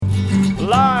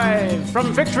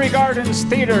from Victory Gardens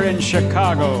Theater in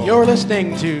Chicago. You're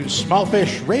listening to Small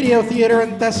Fish Radio Theater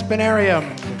and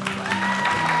Thespinarium.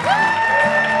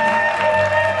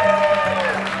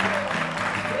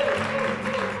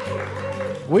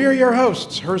 We're your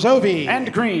hosts, Herzovi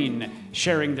and Green.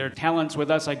 Sharing their talents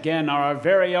with us again are our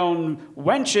very own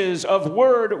wenches of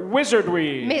word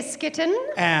wizardry. Miss Kitten.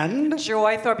 And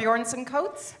Joy Thorbjornsen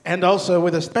Coates. And also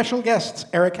with a special guests,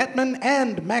 Eric Hetman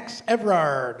and Max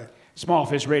Everard. Small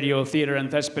Fish Radio Theater and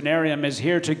Thespinarium is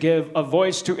here to give a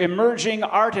voice to emerging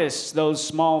artists, those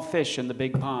small fish in the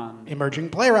big pond. Emerging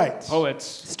playwrights. Poets.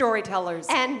 Storytellers.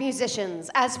 And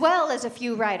musicians, as well as a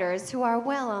few writers who are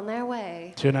well on their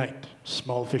way. Tonight,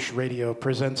 Small Fish Radio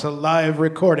presents a live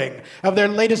recording of their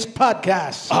latest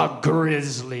podcast, A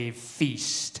Grisly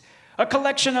Feast. A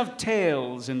collection of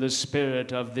tales in the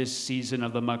spirit of this season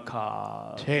of the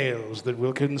macabre. Tales that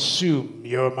will consume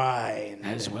your mind.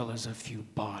 As well as a few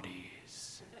bodies.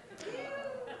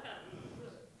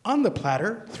 On the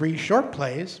platter, 3 short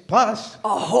plays, plus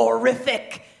a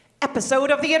horrific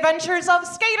episode of The Adventures of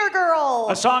Skater Girl.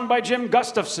 A song by Jim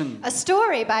Gustafson. A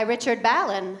story by Richard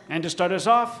Ballin. And to start us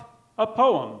off, a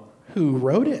poem. Who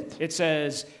wrote it? It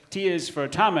says, T is for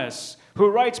Thomas, who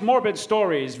writes morbid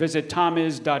stories. Visit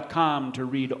tomis.com to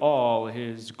read all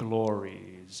his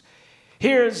glories.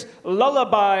 Here's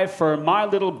Lullaby for My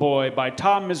Little Boy by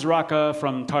Tom Mizraka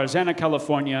from Tarzana,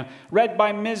 California, read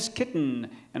by Ms. Kitten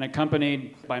and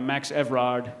accompanied by Max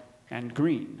Everard and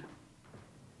Green.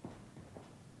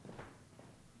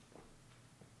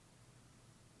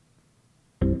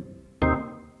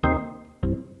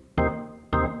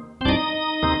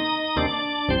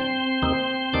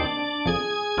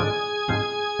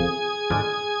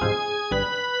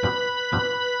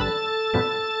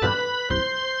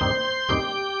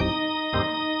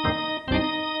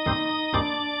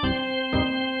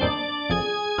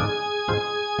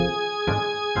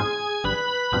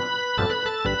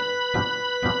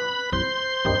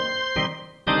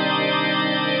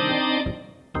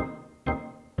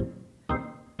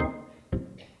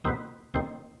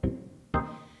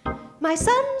 My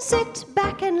son, sit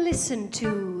back and listen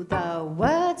to the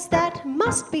words that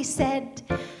must be said.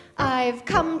 I've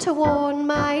come to warn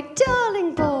my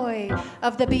darling boy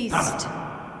of the beast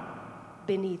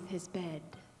beneath his bed.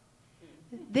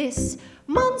 This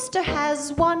monster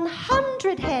has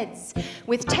 100 heads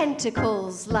with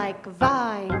tentacles like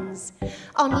vines.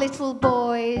 On little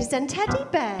boys and teddy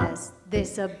bears,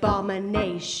 this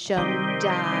abomination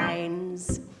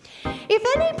dines. If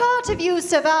any part of you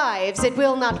survives, it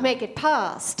will not make it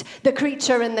past the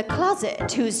creature in the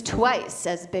closet who's twice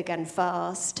as big and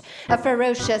fast. A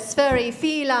ferocious, furry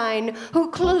feline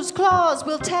whose claws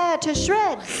will tear to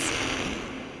shreds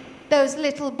those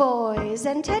little boys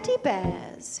and teddy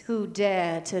bears who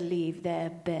dare to leave their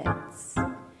beds.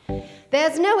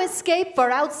 There's no escape,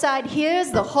 for outside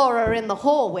here's the horror in the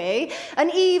hallway, an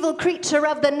evil creature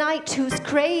of the night who's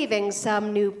craving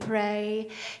some new prey.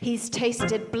 He's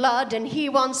tasted blood and he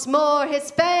wants more.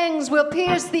 His fangs will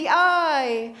pierce the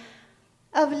eye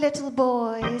of little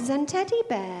boys and teddy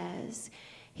bears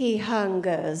he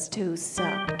hungers to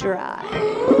suck dry.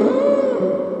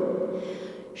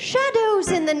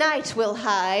 Shadows in the night will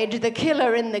hide the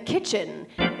killer in the kitchen.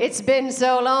 It's been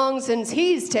so long since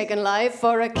he's taken life,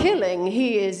 for a killing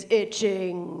he is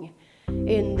itching.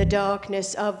 In the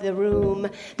darkness of the room,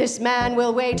 this man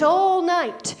will wait all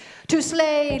night to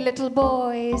slay little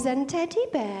boys and teddy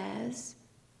bears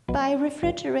by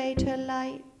refrigerator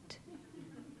light.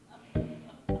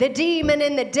 The demon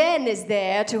in the den is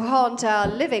there to haunt our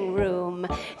living room.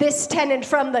 This tenant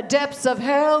from the depths of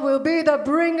hell will be the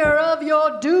bringer of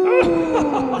your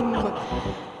doom.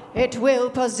 It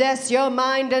will possess your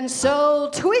mind and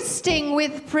soul, twisting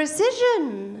with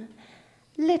precision.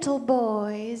 Little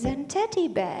boys and teddy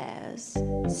bears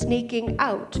sneaking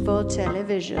out for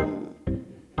television.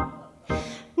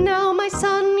 Now, my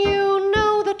son, you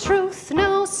know the truth.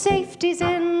 No safety's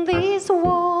in these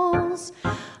walls.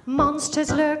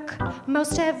 Monsters lurk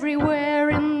most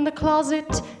everywhere in the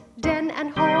closet, den,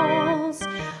 and halls.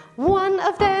 One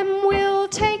of them will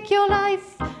take your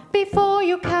life before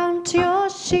you count your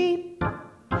sheep.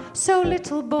 So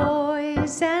little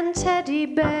boys and teddy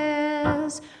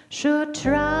bears should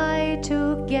try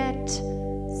to get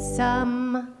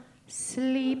some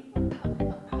sleep.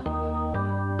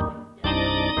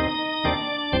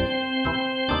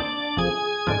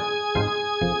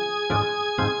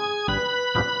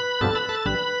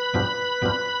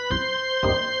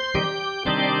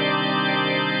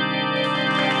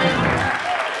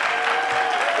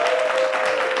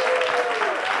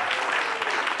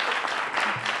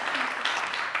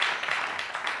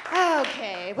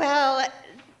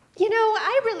 You know,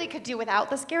 I really could do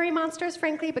without the scary monsters,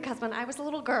 frankly, because when I was a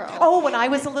little girl... Oh, when I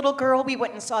was a little girl, we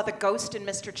went and saw The Ghost and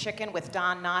Mr. Chicken with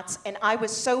Don Knotts, and I was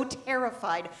so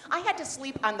terrified. I had to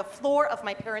sleep on the floor of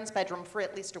my parents' bedroom for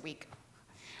at least a week.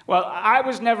 Well, I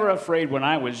was never afraid when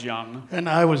I was young. And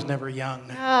I was never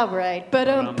young. All right,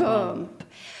 ba-dum-bump.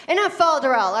 And now,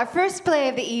 Falderall, our first play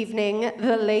of the evening,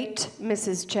 The Late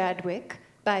Mrs. Chadwick,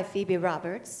 by Phoebe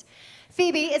Roberts.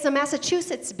 Phoebe is a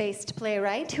Massachusetts-based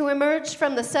playwright who emerged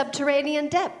from the subterranean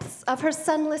depths of her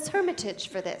sunless hermitage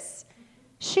for this.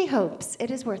 She hopes it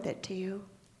is worth it to you.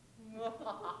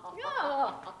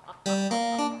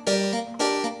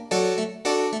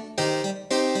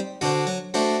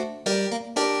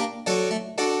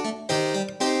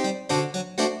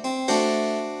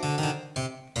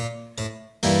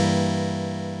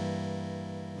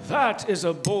 That is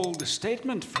a bold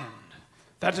statement, friend.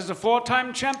 That is a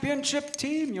 4-time championship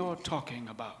team you're talking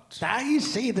about. I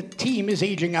say the team is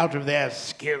aging out of their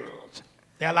skills.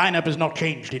 Their lineup has not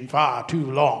changed in far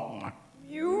too long.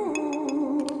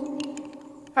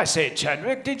 I say,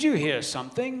 Chadwick, did you hear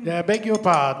something? Beg your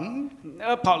pardon?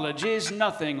 Apologies,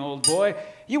 nothing, old boy.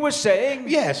 You were saying...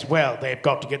 Yes, well, they've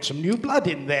got to get some new blood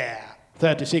in there.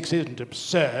 36 isn't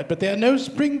absurd, but there are no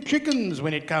spring chickens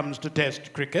when it comes to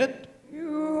Test cricket.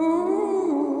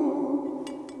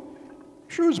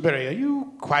 Shrewsbury, are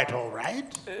you quite all right?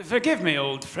 Forgive me,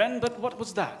 old friend, but what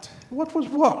was that? What was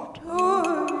what?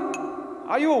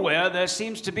 Are you aware there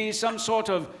seems to be some sort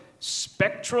of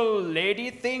spectral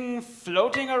lady thing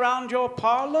floating around your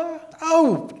parlor?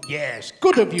 Oh, yes,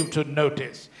 good of you to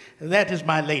notice. That is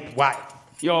my late wife.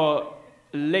 Your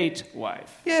late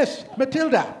wife? Yes,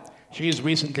 Matilda. She's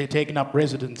recently taken up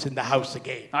residence in the house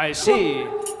again. I see.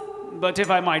 But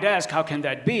if I might ask, how can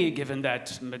that be, given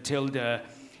that Matilda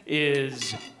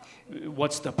is,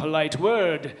 what's the polite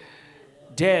word,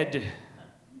 dead?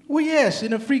 Well, yes,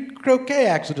 in a freak croquet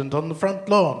accident on the front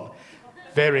lawn.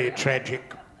 Very tragic.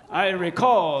 I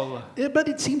recall. But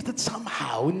it seems that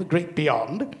somehow, in the great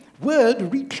beyond,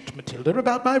 word reached Matilda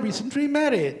about my recent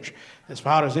remarriage. As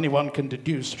far as anyone can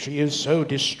deduce, she is so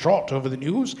distraught over the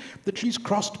news that she's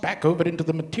crossed back over into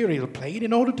the material plane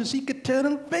in order to seek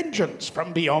eternal vengeance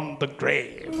from beyond the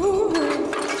grave.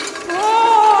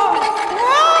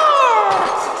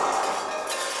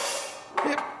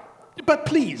 But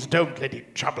please don't let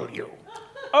it trouble you.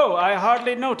 Oh, I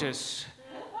hardly notice.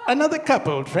 Another cup,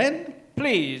 old friend?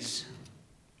 Please.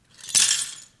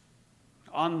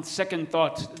 On second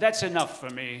thought, that's enough for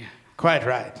me. Quite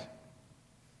right.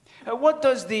 What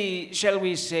does the, shall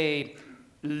we say,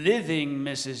 living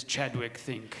Mrs. Chadwick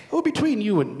think? Oh, between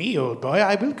you and me, old boy,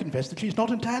 I will confess that she's not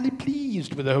entirely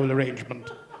pleased with the whole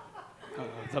arrangement.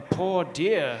 The poor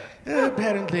dear.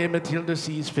 Apparently, Matilda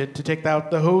sees fit to take out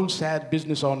the whole sad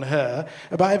business on her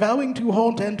by vowing to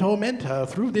haunt and torment her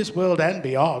through this world and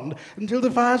beyond until the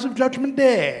fires of Judgment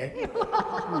Day.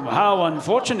 How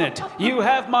unfortunate. You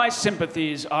have my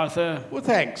sympathies, Arthur. Well,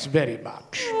 thanks very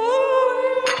much.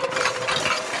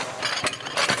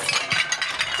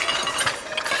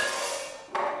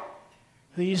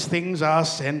 These things are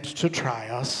sent to try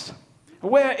us.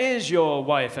 Where is your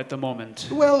wife at the moment?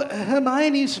 Well,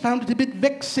 Hermione's found it a bit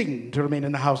vexing to remain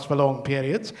in the house for long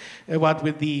periods, what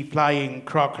with the flying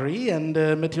crockery and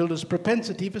Matilda's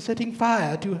propensity for setting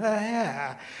fire to her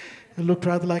hair. It looked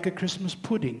rather like a Christmas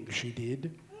pudding, she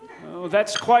did. Oh,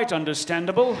 that's quite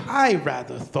understandable. I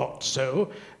rather thought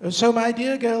so. So my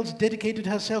dear girl's dedicated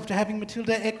herself to having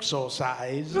Matilda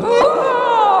exorcised.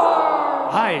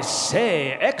 I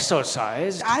say,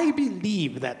 exorcised? I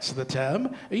believe that's the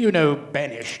term. You know,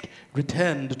 banished,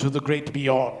 returned to the great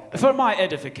beyond. For my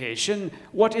edification,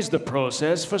 what is the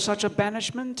process for such a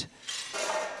banishment?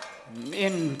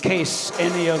 In case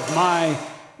any of my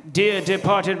dear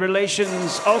departed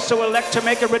relations also elect to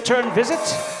make a return visit?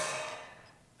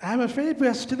 I'm afraid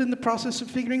we're still in the process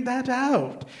of figuring that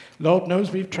out. Lord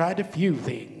knows we've tried a few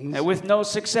things. With no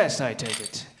success, I take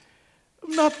it.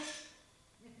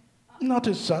 Not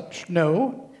as such,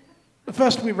 no.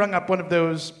 First we rung up one of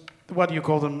those, what do you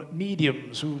call them,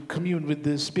 mediums who commune with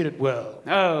the spirit world.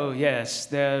 Oh, yes,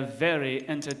 they're very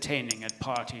entertaining at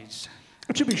parties.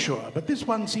 To be sure, but this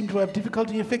one seemed to have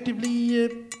difficulty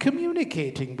effectively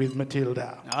communicating with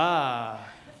Matilda. Ah.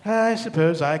 I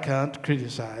suppose I can't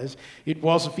criticize. It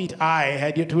was a feat I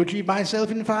had yet to achieve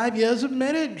myself in 5 years of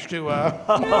marriage to her.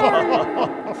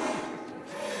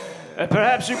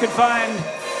 Perhaps you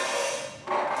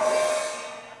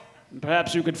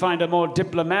could find a more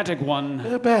diplomatic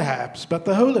one. Perhaps, but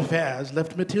the whole affair has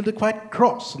left Matilda quite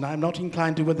cross, and I'm not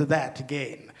inclined to weather that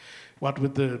again. What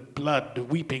with the blood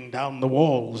weeping down the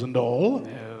walls and all.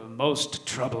 Most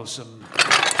troublesome.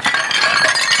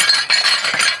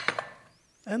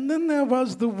 And then there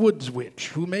was the woods witch,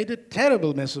 who made a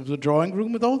terrible mess of the drawing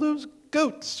room with all those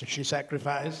goats she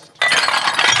sacrificed.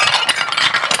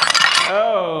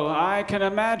 Oh, I can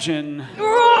imagine.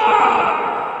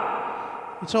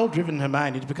 It's all driven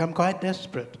Hermione to become quite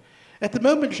desperate. At the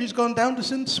moment, she's gone down to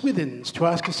St. Swithin's to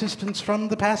ask assistance from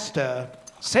the pastor.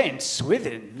 St.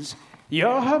 Swithin's?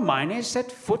 Your Hermione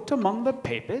set foot among the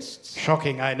papists?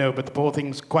 Shocking, I know, but the poor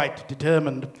thing's quite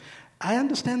determined. I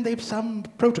understand they've some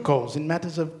protocols in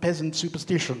matters of peasant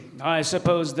superstition. I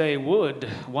suppose they would.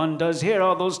 One does hear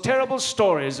all those terrible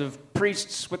stories of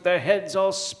priests with their heads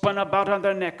all spun about on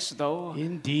their necks, though.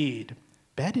 Indeed.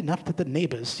 Bad enough that the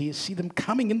neighbors see them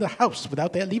coming in the house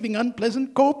without their leaving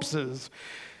unpleasant corpses.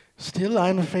 Still,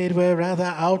 I'm afraid we're rather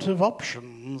out of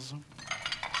options.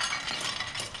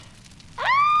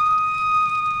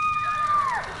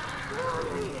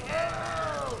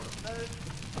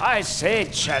 I say,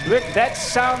 Chadwick, that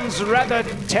sounds rather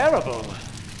terrible.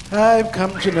 I've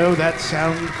come to know that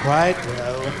sound quite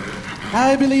well.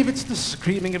 I believe it's the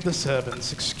screaming of the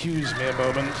servants. Excuse me a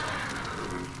moment.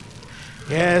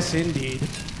 Yes, indeed.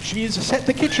 She's set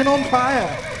the kitchen on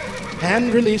fire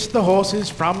and released the horses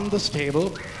from the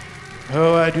stable.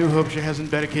 Oh, I do hope she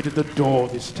hasn't barricaded the door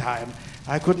this time.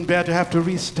 I couldn't bear to have to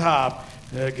restart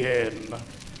again.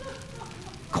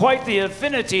 Quite the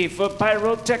affinity for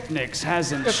pyrotechnics,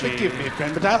 hasn't she? Forgive me,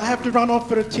 friend, but I'll have to run off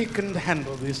for a tick and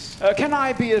handle this. Can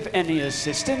I be of any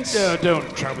assistance?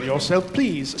 Don't trouble yourself.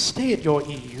 Please, stay at your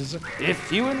ease.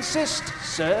 If you insist,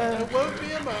 sir. There won't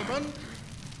be a moment.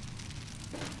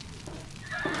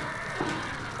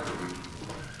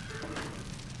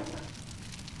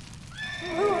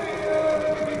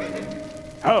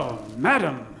 Oh,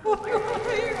 madam.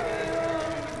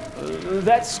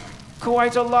 That's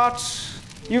quite a lot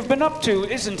you've been up to,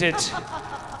 isn't it?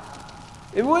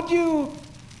 Would you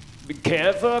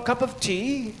care for a cup of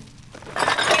tea?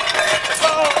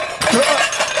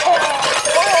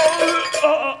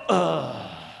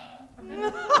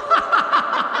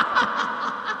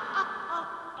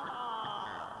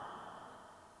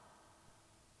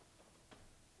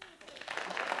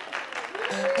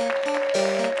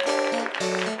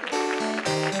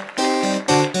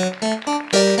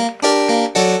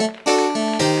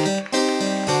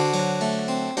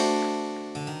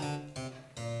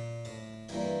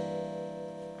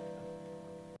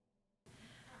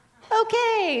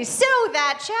 Okay, so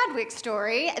that Chadwick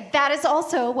story, that is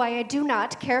also why I do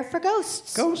not care for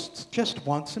ghosts. Ghosts just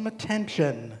want some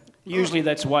attention. Usually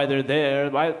that's why they're there.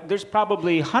 There's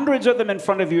probably hundreds of them in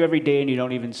front of you every day and you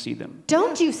don't even see them.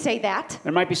 Don't you say that.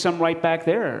 There might be some right back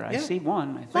there. I Yeah. see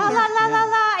one. I think. La la la la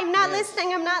la, I'm not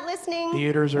listening, I'm not listening.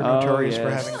 Theaters are notorious for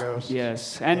having ghosts.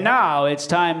 Yes. And now it's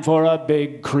time for a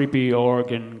big creepy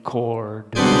organ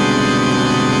chord.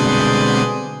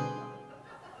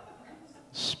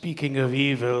 Speaking of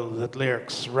evil that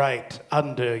lurks right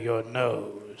under your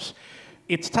nose,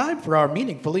 it's time for our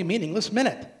Meaningfully Meaningless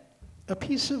Minute. A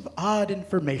piece of odd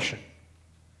information.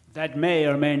 That may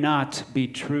or may not be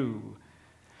true.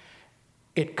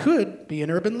 It could be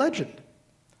an urban legend.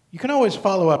 You can always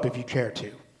follow up if you care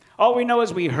to, All we know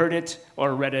is we heard it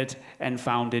or read it and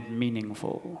found it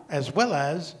meaningful. as well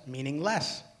as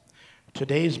meaningless.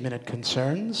 Today's minute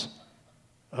concerns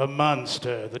a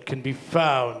monster that can be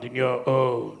found in your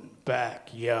own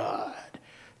backyard.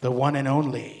 The one and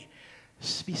only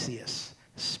Specius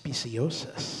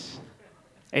speciosus.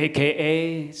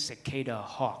 AKA cicada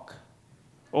hawk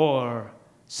or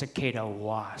cicada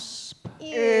wasp.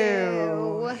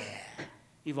 Ew.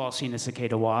 You've all seen a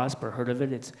cicada wasp or heard of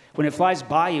it. It's when it flies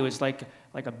by you, it's like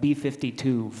a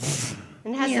B-52.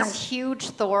 And has this huge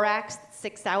thorax that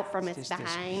sticks out from its It's this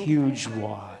behind. huge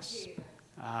wasp.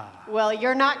 Well,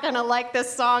 you're not gonna like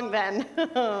this song then.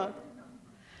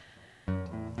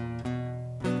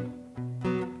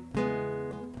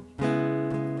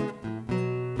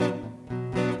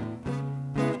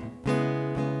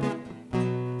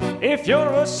 If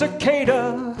you're a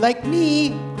cicada, Like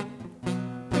me,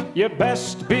 you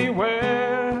best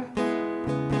beware.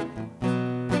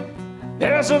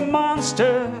 There's a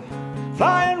monster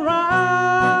flying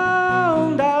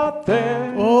round out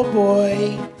there. oh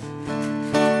boy.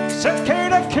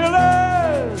 Cicada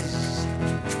killers,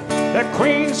 the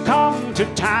queen's come to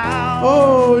town.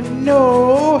 Oh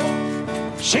no.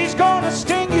 She's gonna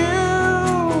sting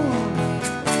you,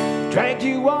 drag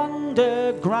you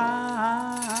underground.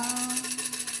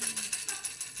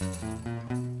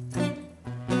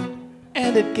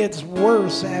 And it gets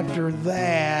worse after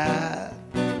that.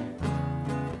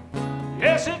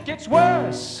 Yes, it gets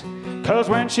worse, 'cause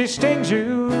when she stings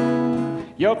you,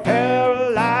 you're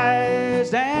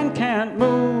paralyzed and can't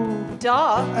move.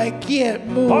 Duh. I can't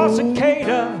move. For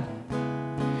cicada,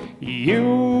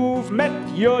 you've met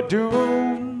your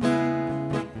doom.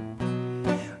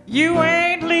 You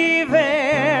ain't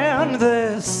leaving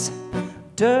this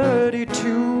dirty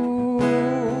tomb.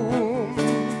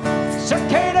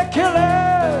 Cicada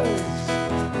killers,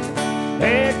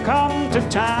 they come to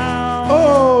town.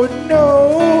 Oh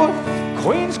no!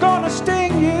 Queen's gonna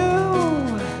sting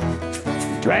you,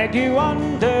 drag you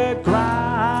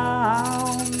underground.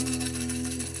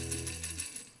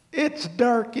 It's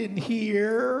dark in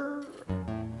here.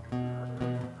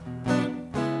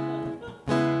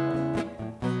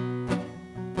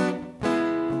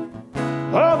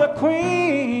 Oh, the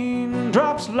queen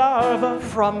drops larva,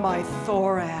 From my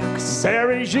thorax.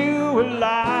 buries you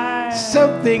alive.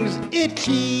 Something's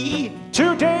itchy.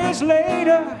 2 days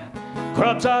later,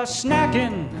 grubs are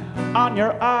snacking on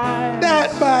your eyes.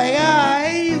 Not my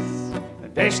eyes.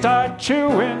 They start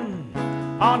chewing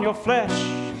on your flesh.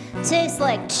 Tastes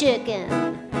like chicken.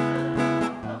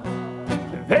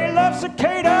 They love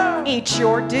cicada, Eat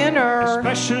your dinner.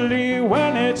 especially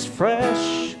when it's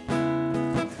fresh.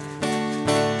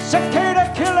 Cicada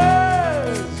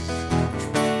killers,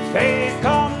 they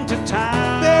come to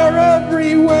town. They're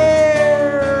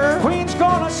everywhere. Queen's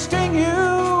gonna sting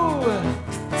you.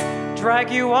 Drag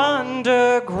you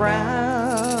underground.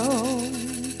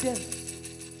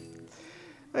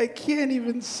 I can't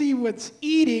even see what's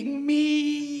eating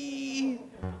me.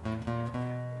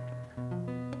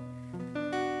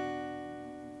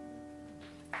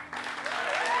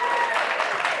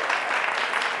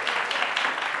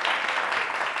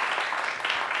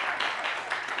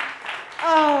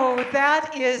 Oh,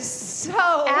 that is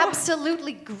so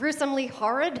Absolutely gruesomely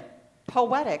horrid.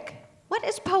 poetic. What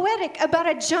is poetic about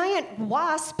a giant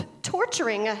wasp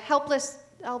torturing a helpless,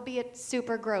 albeit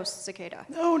super gross cicada?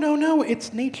 No.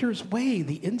 It's nature's way.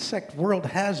 The insect world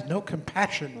has no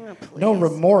compassion, Oh, please. no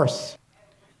remorse.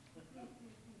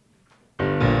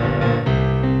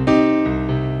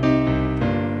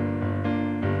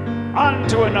 On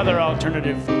to another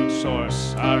alternative food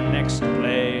source. Our next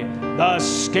play, The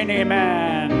Skinny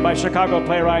Man, by Chicago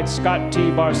playwright Scott T.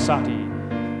 Barsotti.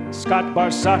 Scott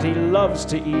Barsotti loves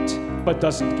to eat, but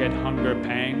doesn't get hunger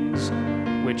pangs,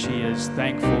 which he is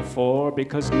thankful for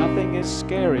because nothing is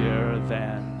scarier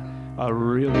than a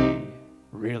really,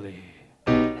 really,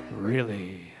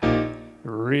 really,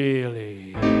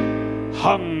 really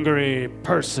hungry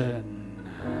person.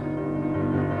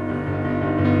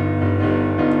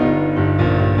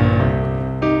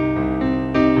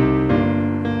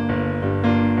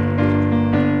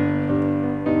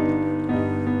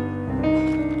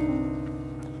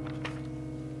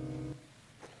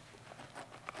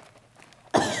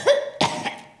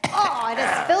 Oh, it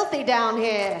is filthy down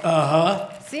here.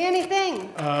 See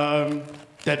anything?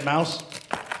 Dead mouse,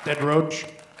 dead roach,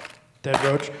 dead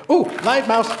roach. Ooh, live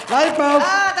mouse, live mouse.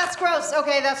 Ah, that's gross.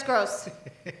 Okay, that's gross.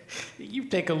 You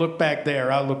take a look back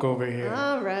there. I'll look over here.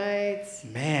 All right.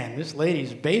 Man, this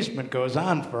lady's basement goes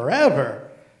on forever.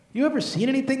 You ever seen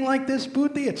anything like this,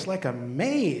 Boothie? It's like a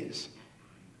maze.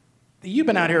 You've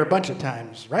been out here a bunch of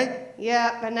times, right?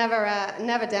 Yeah, but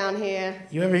never down here.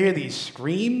 You ever hear these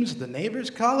screams the neighbors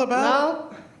call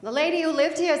about? No, the lady who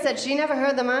lived here said she never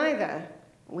heard them either.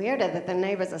 Weirder that the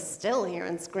neighbors are still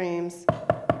hearing screams.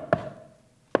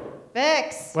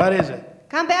 Vix, What is it?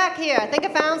 come back here. I think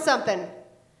I found something.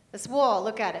 This wall,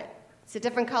 look at it. It's a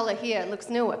different color here. It looks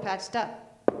newer, patched up.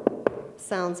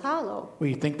 Sounds hollow. Well,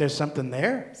 you think there's something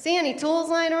there? See any tools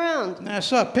lying around? I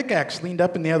saw a pickaxe leaned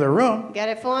up in the other room. Get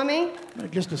it for me?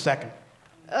 Just a second.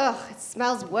 Ugh, it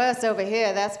smells worse over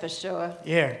here, that's for sure.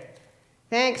 Yeah.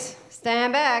 Thanks.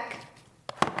 Stand back.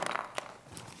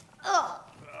 Ugh.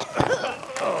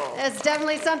 There's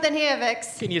definitely something here,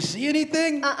 Vix. Can you see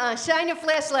anything? Shine your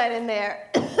flashlight in there.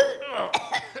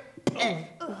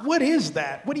 What is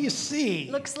that? What do you see?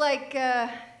 Looks like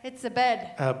it's a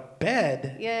bed. A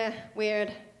bed? Yeah,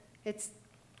 weird.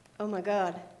 Oh my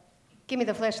God. Give me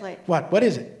the flashlight. What? What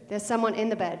is it? There's someone in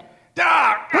the bed.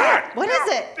 What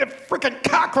is it? The frickin'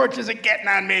 cockroaches are getting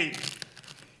on me.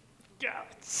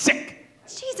 Sick.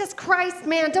 Jesus Christ,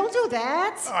 man, don't do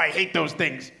that. Oh, I hate those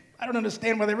things. I don't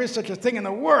understand why there is such a thing in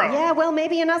the world. Yeah, well,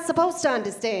 maybe you're not supposed to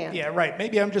understand. Yeah, right.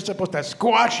 Maybe I'm just supposed to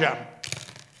squash them.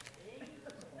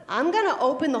 I'm gonna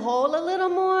open the hole a little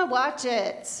more. Watch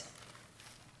it.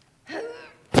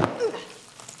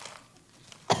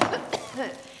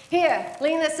 Here,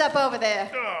 lean this up over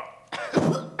there.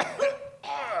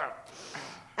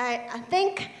 I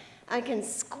think I can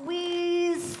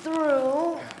squeeze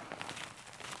through.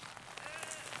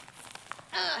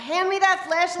 Hand me that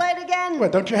flashlight again.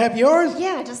 What, don't you have yours?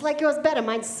 Yeah, just like yours better.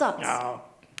 Mine sucks. No.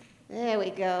 There we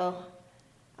go.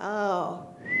 Oh.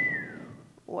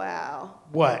 Wow.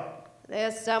 What?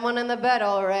 There's someone in the bed,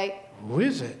 all right. Who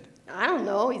is it? I don't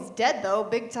know. He's dead, though.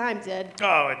 Big time dead.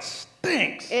 Oh, it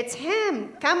stinks. It's him.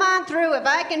 Come on through. If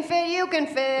I can fit, you can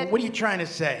fit. What are you trying to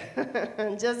say?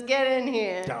 Just get in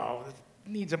here. Oh, it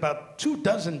needs about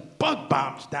 24 bug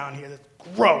bombs down here.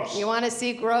 That's gross. You want to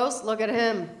see gross? Look at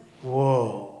him.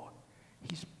 Whoa.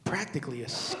 He's practically a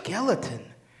skeleton.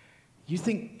 You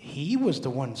think he was the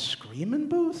one screaming,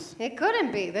 Booth? It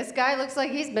couldn't be. This guy looks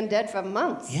like he's been dead for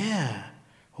months. Yeah.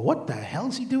 What the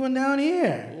hell's he doing down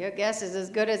here? Your guess is as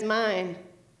good as mine.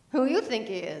 Who you think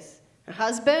he is? Her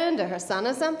husband or her son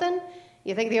or something?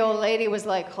 You think the old lady was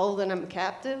like holding him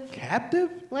captive?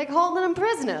 Captive? Like holding him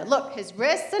prisoner. Look, his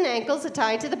wrists and ankles are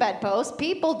tied to the bedpost.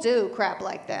 People do crap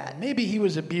like that. Maybe he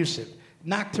was abusive.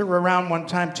 Knocked her around one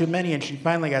time too many and she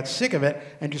finally got sick of it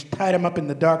and just tied him up in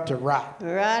the dark to rot.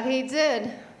 Right, he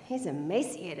did. He's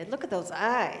emaciated. Look at those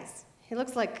eyes. He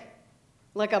looks like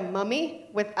a mummy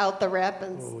without the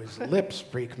wrappings. Oh, his lips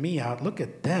freak me out. Look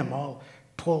at them, all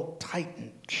pulled tight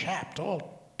and chapped,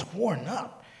 all torn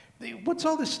up. What's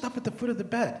all this stuff at the foot of the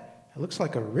bed? It looks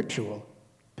like a ritual.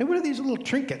 Hey, what are these little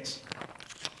trinkets?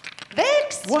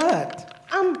 Vicks! What?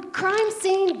 Crime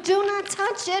scene. Do not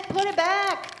touch it. Put it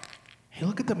back. Hey,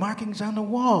 look at the markings on the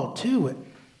wall, too. It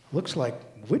looks like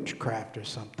witchcraft or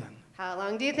something. How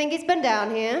long do you think he's been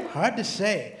down here? Hard to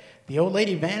say. The old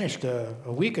lady vanished a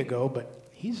week ago, but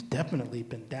he's definitely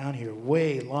been down here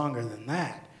way longer than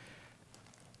that.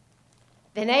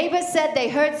 The neighbors said they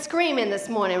heard screaming this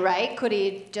morning, right? Could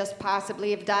he just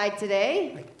possibly have died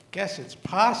today? I guess it's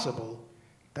possible.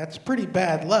 That's pretty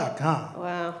bad luck, huh?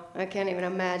 Wow, I can't even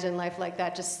imagine life like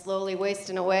that, just slowly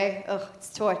wasting away. Ugh,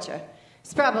 it's torture.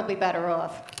 He's probably better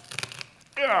off.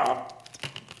 Ugh.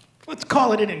 Let's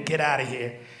call it in and get out of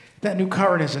here. That new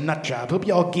coroner's a nut job. He'll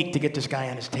be all geeked to get this guy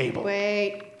on his table.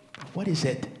 Wait, What is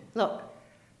it? look,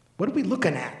 What are we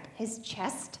looking at? his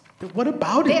chest. What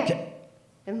about it? There,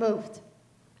 it moved.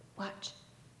 Watch.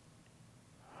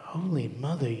 Holy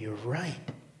mother, you're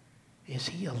right. Is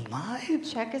he alive?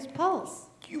 Check his pulse.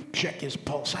 You check his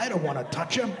pulse. I don't want to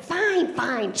touch him. Fine,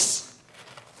 fine. Shh.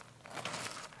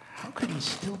 How could he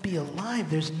still be alive?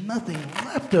 There's nothing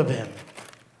left of him.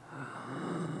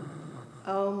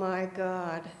 Oh my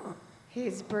God.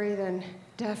 He's breathing.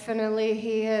 Definitely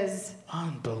he is.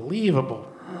 Unbelievable.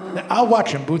 Now, I'll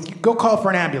watch him, Booth. You go call for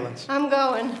an ambulance. I'm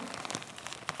going.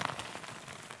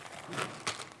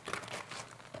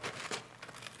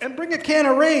 And bring a can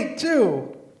of Raid,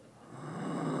 too.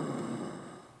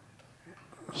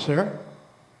 Sir?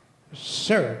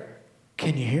 Sir,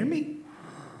 can you hear me?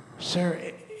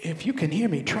 Sir, if you can hear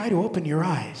me, try to open your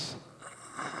eyes.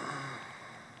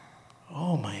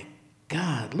 Oh my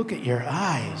God, look at your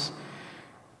eyes.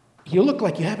 You look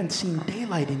like you haven't seen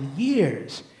daylight in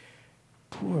years.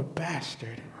 Poor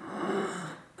bastard.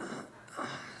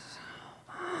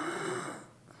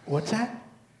 What's that?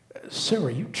 Sir, are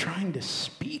you trying to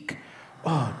speak?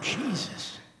 Oh,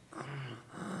 Jesus.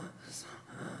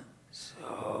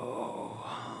 So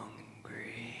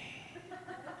hungry.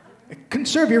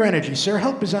 Conserve your energy, sir.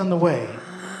 Help is on the way.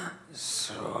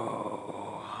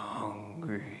 So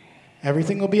hungry.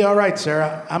 Everything will be all right,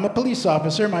 sir. I'm a police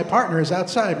officer. My partner is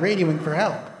outside radioing for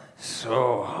help.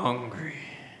 So hungry.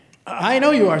 I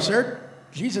know you are, sir.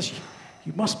 Jesus,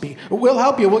 you must be. We'll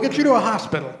help you. We'll get you to a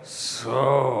hospital.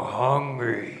 So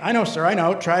hungry. I know, sir. I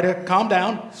know. Try to calm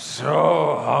down.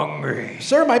 So hungry.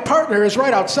 Sir, my partner is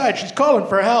right outside. She's calling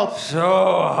for help. So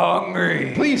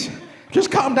hungry. Please,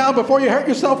 just calm down before you hurt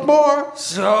yourself more.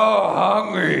 So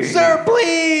hungry. Sir,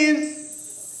 please.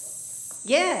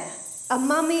 Yeah, a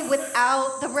mummy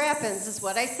without the wrappings is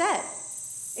what I said.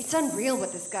 It's unreal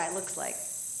what this guy looks like.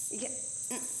 Yeah,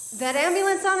 that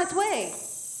ambulance on its way.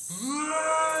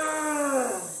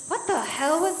 What the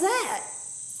hell was that?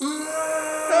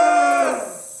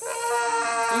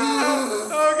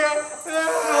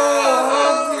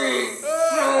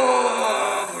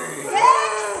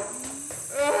 Vex!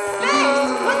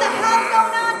 Vex! What the hell's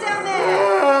going on down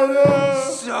there?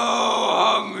 So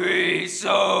hungry. So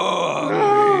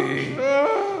hungry.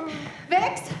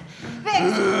 Vex? Vex!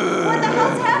 What the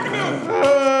hell's happening?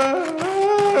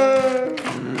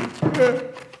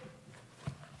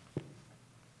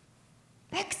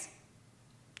 Vex!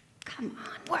 Come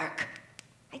on, work.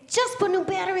 I just put new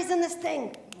batteries in this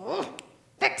thing.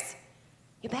 Vex!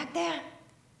 You back there?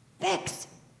 Vex!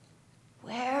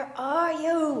 Where are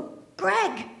you?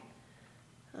 Greg!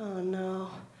 Oh no.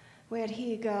 Where'd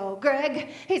he go? Greg,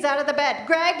 he's out of the bed.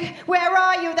 Greg, where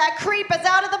are you? That creep is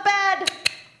out of the bed.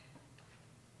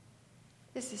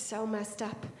 This is so messed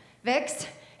up. Vix,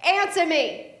 answer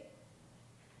me.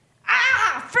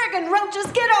 Ah! friggin'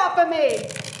 roaches, get off of me!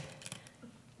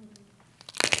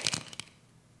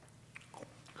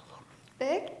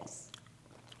 Bix?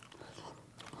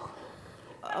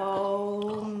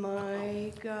 Oh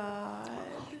my God.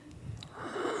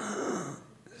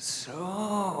 So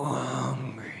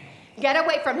hungry. Get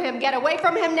away from him. Get away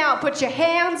from him now. Put your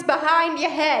hands behind your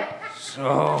head.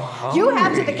 So hungry. You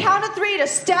have to the count of 3 to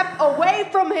step away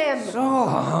from him. So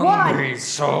hungry. 1,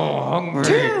 So hungry.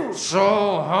 2.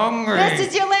 So hungry. This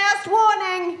is your last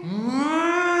warning.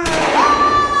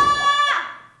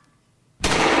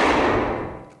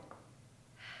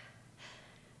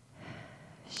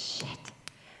 Shit.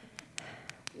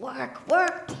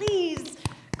 Work, please.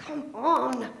 Come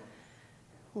on.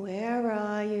 Where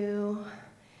are you?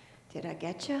 Did I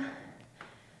get you?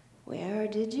 Where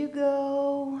did you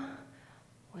go?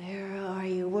 Where are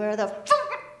you? Where the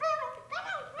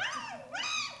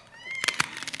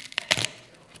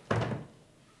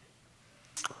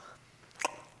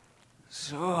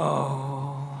So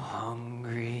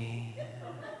hungry.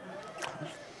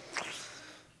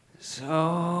 So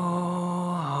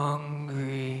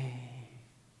hungry.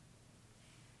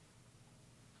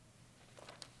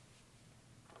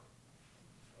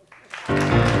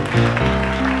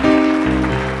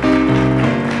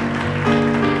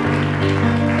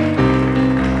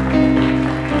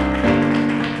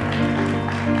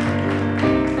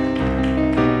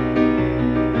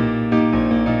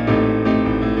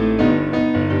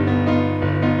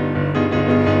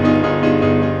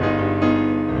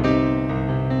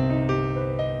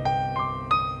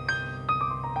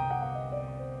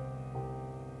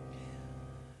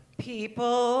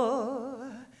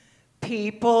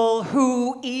 People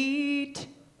who eat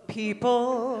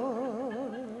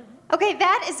people. Okay,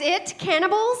 that is it.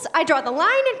 Cannibals. I draw the line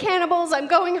at cannibals. I'm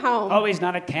going home. Oh, he's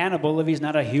not a cannibal if he's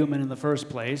not a human in the first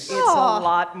place. It's a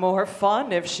lot more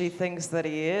fun if she thinks that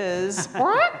he is.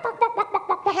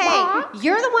 Hey,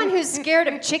 you're the one who's scared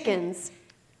of chickens.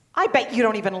 I bet you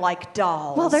don't even like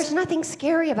dolls. Well, there's nothing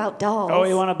scary about dolls. Oh,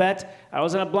 you want to bet? I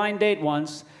was on a blind date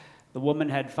once. The woman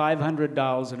had 500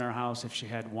 dolls in her house if she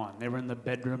had one. They were in the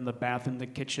bedroom, the bathroom, the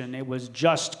kitchen. It was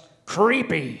just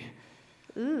creepy.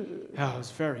 Ooh. Oh, it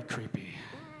was very creepy.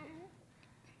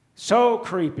 So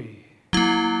creepy.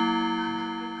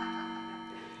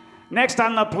 Next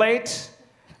on the plate,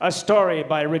 a story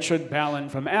by Richard Ballin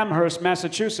from Amherst,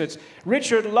 Massachusetts.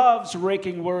 Richard loves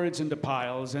raking words into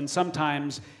piles, and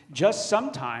sometimes, just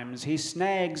sometimes, he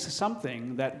snags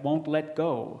something that won't let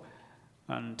go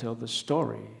until the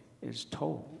story is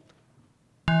told.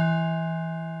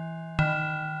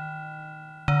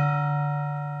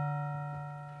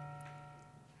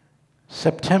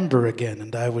 September again,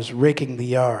 and I was raking the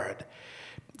yard,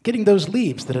 getting those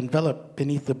leaves that envelop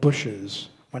beneath the bushes,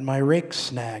 when my rake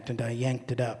snagged and I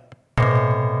yanked it up.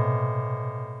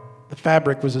 The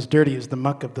fabric was as dirty as the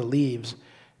muck of the leaves,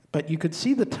 but you could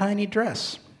see the tiny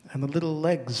dress and the little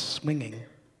legs swinging.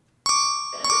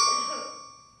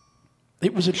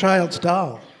 It was a child's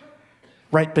doll,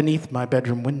 right beneath my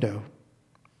bedroom window.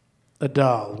 A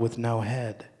doll with no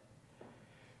head.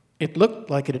 It looked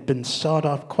like it had been sawed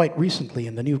off quite recently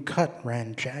and the new cut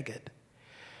ran jagged.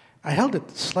 I held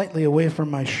it slightly away from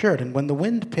my shirt, and when the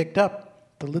wind picked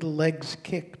up, the little legs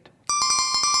kicked.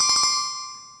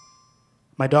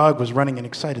 My dog was running in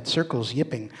excited circles,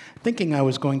 yipping, thinking I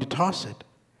was going to toss it.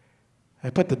 I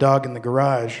put the dog in the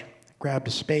garage, grabbed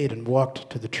a spade, and walked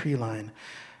to the tree line.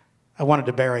 I wanted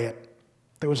to bury it.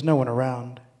 There was no one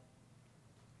around.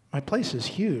 My place is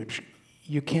huge.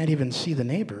 You can't even see the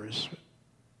neighbors.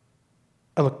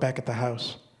 I looked back at the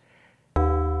house.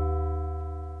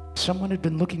 Someone had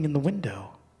been looking in the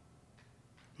window.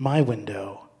 My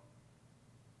window,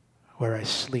 where I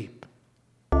sleep.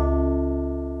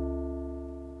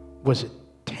 Was it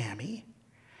Tammy?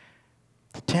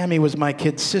 Tammy was my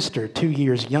kid's sister, 2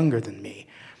 years younger than me.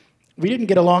 We didn't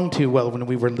get along too well when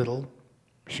we were little.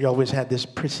 She always had this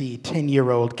prissy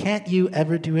 10-year-old, can't you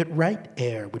ever do it right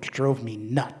air, which drove me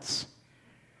nuts.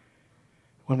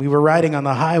 When we were riding on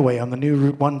the highway on the new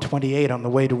Route 128 on the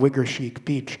way to Wiggersheek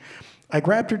Beach, I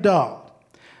grabbed her doll,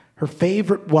 her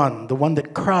favorite one, the one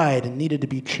that cried and needed to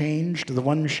be changed, the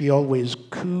one she always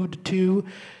cooed to,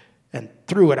 and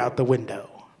threw it out the window.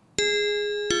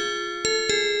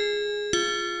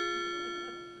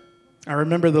 I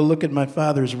remember the look in my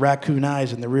father's raccoon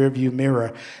eyes in the rearview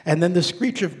mirror, and then the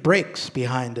screech of brakes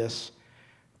behind us.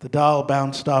 The doll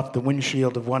bounced off the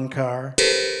windshield of one car,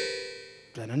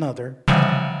 then another.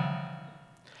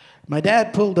 My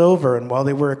dad pulled over, and while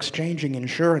they were exchanging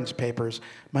insurance papers,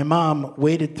 my mom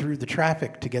waded through the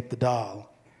traffic to get the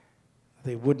doll.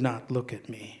 They would not look at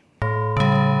me.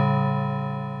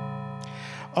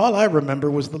 All I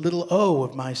remember was the little O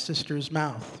of my sister's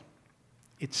mouth.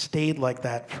 It stayed like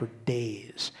that for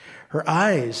days. Her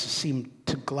eyes seemed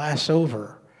to glass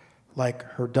over like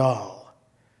her doll.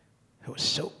 It was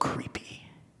so creepy.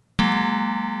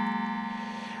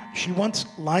 She once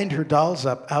lined her dolls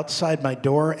up outside my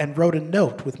door and wrote a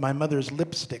note with my mother's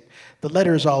lipstick, the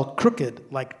letters all crooked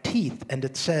like teeth, and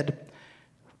it said,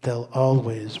 "They'll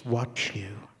always watch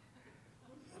you.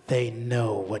 They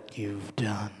know what you've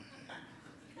done."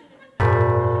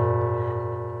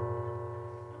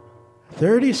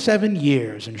 37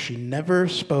 years, and she never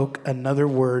spoke another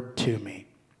word to me.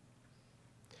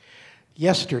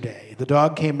 Yesterday, the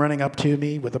dog came running up to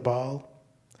me with a ball.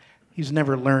 He's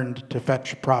never learned to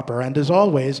fetch proper, and as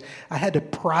always, I had to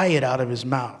pry it out of his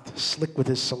mouth, slick with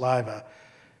his saliva,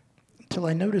 until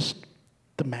I noticed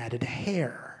the matted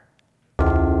hair.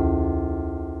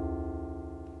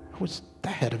 It was the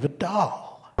head of a doll.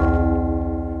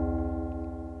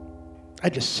 I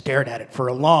just stared at it for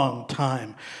a long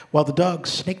time, while the dog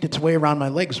snaked its way around my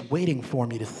legs, waiting for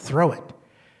me to throw it.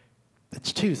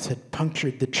 Its tooth had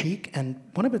punctured the cheek, and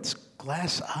one of its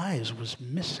glass eyes was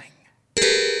missing.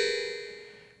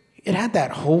 It had that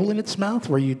hole in its mouth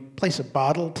where you'd place a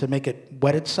bottle to make it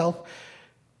wet itself,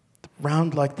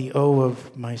 round like the O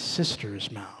of my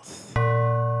sister's mouth.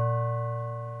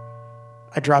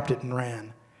 I dropped it and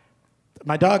ran.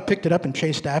 My dog picked it up and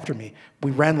chased after me. We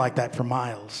ran like that for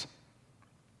miles.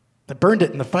 I burned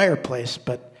it in the fireplace,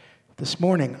 but this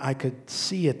morning I could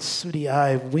see its sooty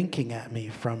eye winking at me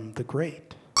from the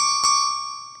grate.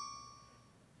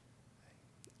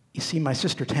 You see, my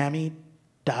sister Tammy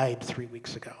died 3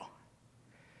 weeks ago.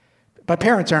 My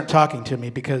parents aren't talking to me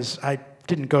because I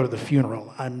didn't go to the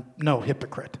funeral. I'm no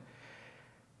hypocrite.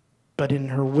 But in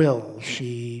her will,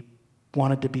 she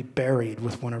wanted to be buried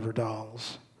with one of her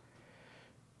dolls,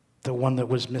 the one that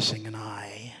was missing an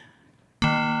eye.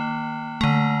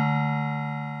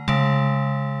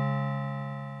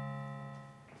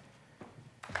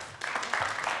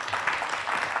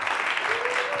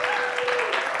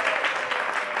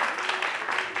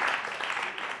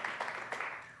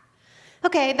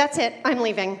 Okay, that's it. I'm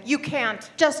leaving. You can't.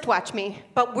 Just watch me.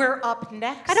 But we're up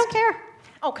next. I don't care.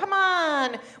 Oh, come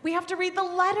on. We have to read the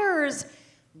letters.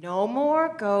 No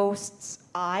more ghosts,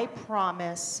 I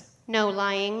promise. No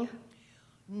lying.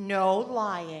 No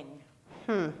lying.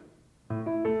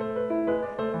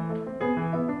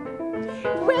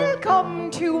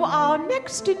 Welcome to our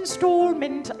next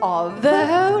installment of The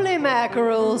Holy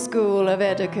Mackerel School of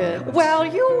Etiquette. Well,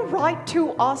 you write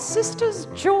to our sisters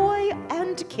Joy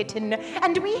and Kitten,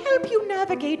 and we help you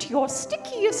navigate your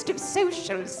stickiest of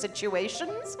social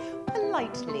situations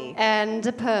politely.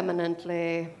 And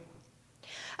permanently.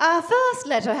 Our first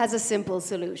letter has a simple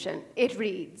solution. It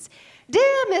reads,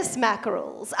 "Dear Miss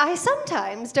Mackerels, I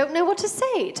sometimes don't know what to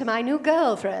say to my new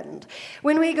girlfriend.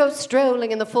 When we go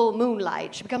strolling in the full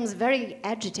moonlight, she becomes very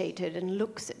agitated and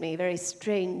looks at me very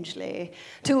strangely.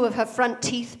 2 of her front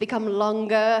teeth become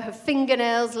longer, her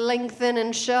fingernails lengthen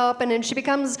and sharpen, and she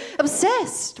becomes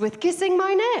obsessed with kissing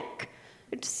my neck.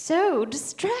 It's so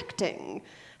distracting.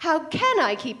 How can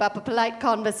I keep up a polite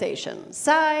conversation?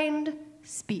 Signed,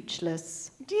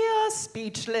 Speechless." Dear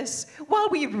Speechless, while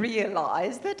we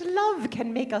realize that love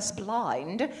can make us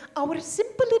blind, our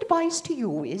simple advice to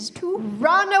you is to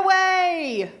Run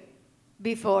away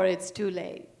before it's too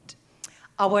late.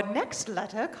 Our next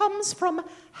letter comes from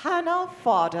Hannah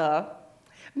Fodder.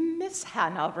 Miss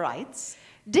Hannah writes,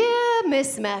 "Dear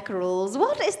Miss Mackerels,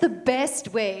 what is the best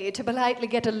way to politely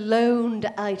get a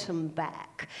loaned item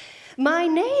back? My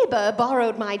neighbor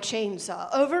borrowed my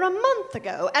chainsaw over a month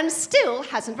ago and still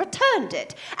hasn't returned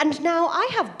it. And now I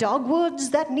have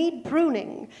dogwoods that need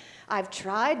pruning. I've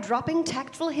tried dropping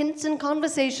tactful hints in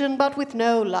conversation, but with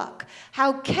no luck.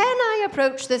 How can I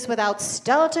approach this without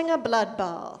starting a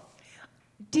bloodbath?"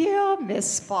 Dear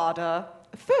Miss Fodder,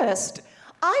 first,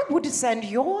 I would send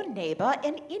your neighbor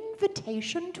an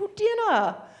invitation to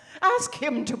dinner. Ask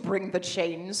him to bring the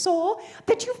chainsaw,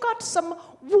 that you've got some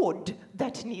wood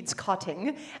that needs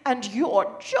cutting, and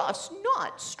you're just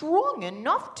not strong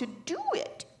enough to do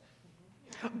it.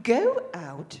 Go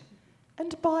out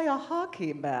and buy a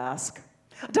hockey mask.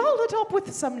 Doll it up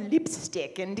with some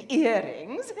lipstick and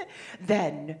earrings.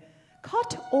 Then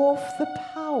cut off the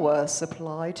power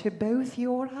supply to both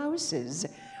your houses.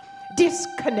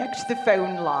 Disconnect the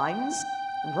phone lines.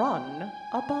 Run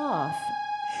a bath.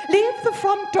 Leave the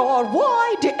front door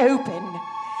wide open.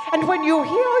 And when you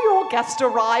hear your guest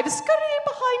arrive, scurry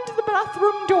behind the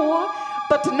bathroom door,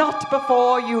 but not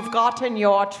before you've gotten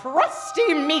your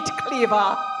trusty meat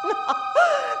cleaver.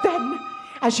 Then,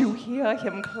 as you hear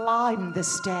him climb the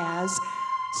stairs,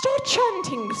 start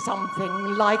chanting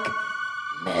something like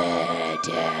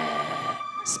murder,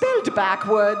 spelled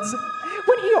backwards.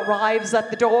 When he arrives at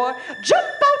the door, jump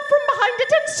out from behind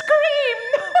it and scream.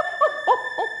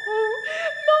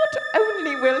 Not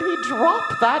only will he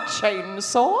drop that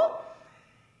chainsaw,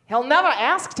 he'll never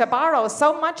ask to borrow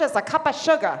so much as a cup of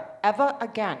sugar ever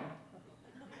again.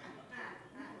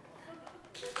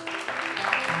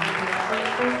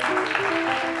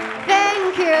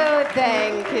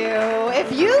 Thank you.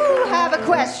 If you have a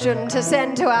question to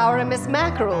send to our Miss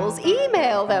Mackerels,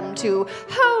 email them to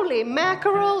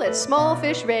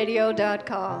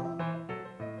holymackerel@smallfishradio.com.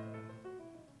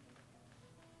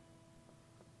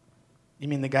 You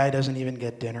mean the guy doesn't even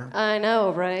get dinner? I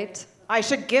know, right? I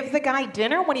should give the guy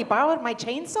dinner when he borrowed my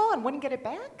chainsaw and wouldn't get it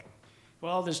back?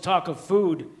 Well, there's talk of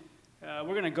food. We're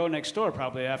going to go next door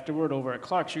probably afterward over at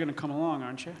Clark's. You're going to come along,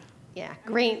 aren't you? Yeah,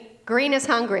 Green is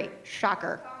hungry.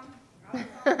 Shocker.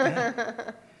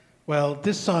 Well,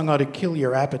 this song ought to kill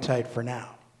your appetite for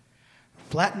now.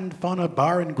 Flattened Fauna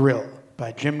Bar and Grill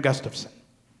by Jim Gustafson.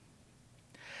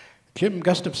 Jim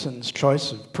Gustafson's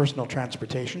choice of personal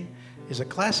transportation is a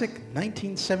classic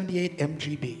 1978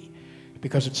 MGB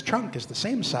because its trunk is the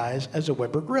same size as a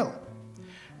Weber grill.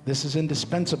 This is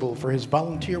indispensable for his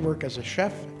volunteer work as a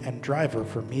chef and driver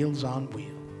for Meals on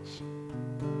Wheels.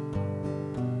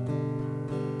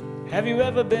 Have you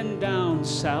ever been down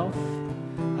south?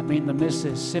 I mean the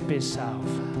Mississippi South,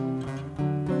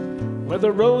 where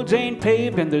the roads ain't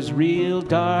paved and there's real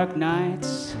dark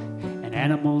nights and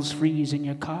animals freeze in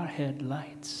your car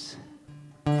headlights.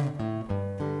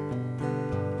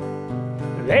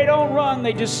 They don't run,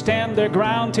 they just stand their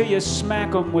ground till you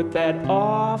smack them with that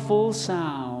awful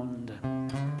sound.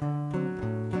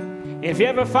 If you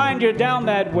ever find you're down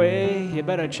that way, you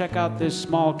better check out this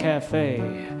small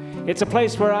cafe. It's a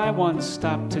place where I once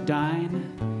stopped to dine,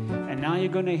 and now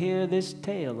you're gonna hear this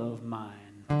tale of mine.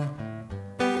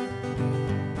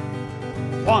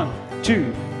 1,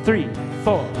 2, 3,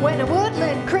 4. When a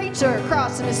woodland creature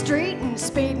crossing the street and a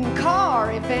speeding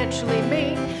car eventually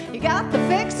meet, you got the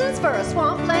fixins for a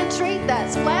swampland treat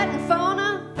that's flat and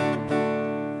fauna,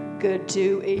 good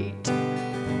to eat.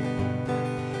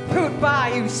 Put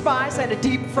Bayou spice and a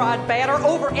deep fried batter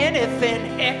over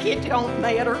anything, heck, it don't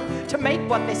matter. To make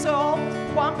what they saw,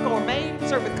 Swamp Gourmet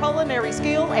serve with culinary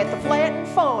skill at the Flat and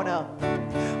Fauna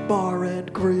Bar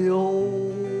and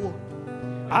Grill.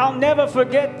 I'll never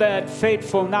forget that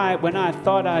fateful night when I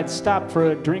thought I'd stop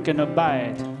for a drink and a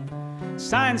bite.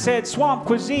 Sign said swamp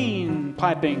cuisine,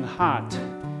 piping hot,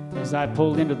 as I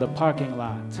pulled into the parking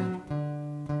lot.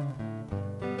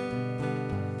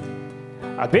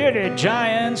 A bearded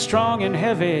giant, strong and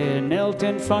heavy, knelt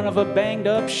in front of a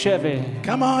banged-up Chevy.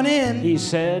 Come on in, He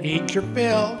said, eat your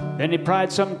fill. then he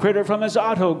pried some critter from his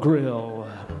auto grill.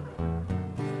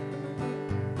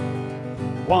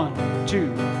 1,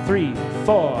 2, 3,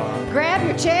 4. Grab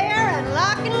your chair and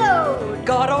lock and load.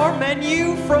 Got our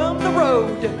menu from the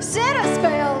road Set a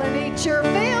spell and eat your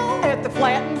fill. at the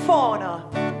Flat and Fauna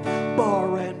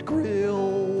Bar and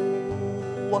Grill.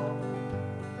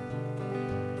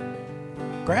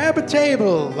 Grab a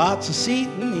table, lots of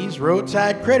seating, these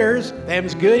roadside critters,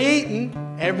 them's good eating.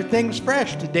 Everything's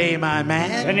fresh today, my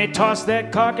man. Then he tossed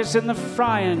that carcass in the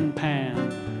frying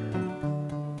pan.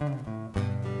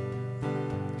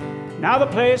 Now the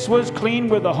place was clean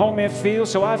with a homey feel,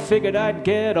 so I figured I'd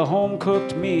get a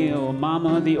home-cooked meal.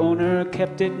 Mama, the owner,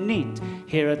 kept it neat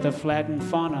here at the Flat and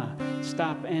Fauna.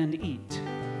 Stop and eat.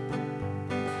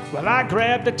 Well, I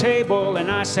grabbed the table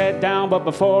and I sat down, but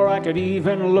before I could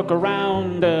even look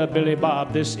around, Billy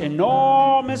Bob, this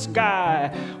enormous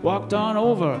guy, walked on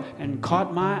over and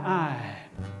caught my eye.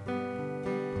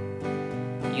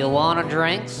 You wanna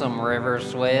drink some river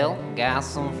swill? Got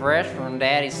some fresh from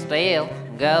Daddy's still.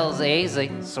 Goes easy,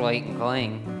 sweet and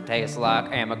clean. Tastes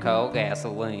like Amoco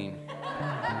gasoline.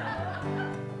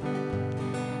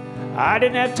 I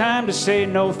didn't have time to say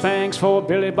no thanks, for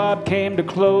Billy Bob came to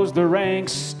close the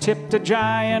ranks, tipped a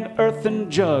giant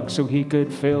earthen jug so he could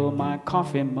fill my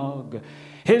coffee mug.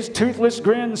 His toothless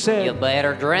grin You said,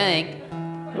 better drink.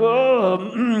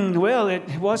 "Oh, well, it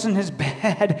wasn't as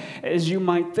bad as you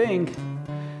might think.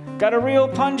 Got a real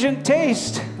pungent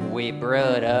taste." We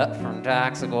brewed up from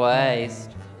toxic waste.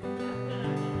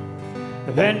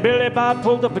 Then Billy Bob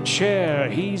pulled up a chair.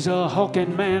 He's a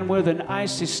hulking man with an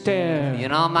icy stare. You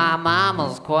know my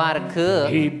mama's quite a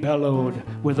cook. He bellowed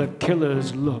with a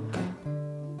killer's look.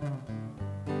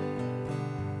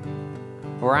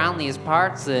 Around these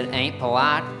parts it ain't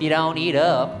polite. You don't eat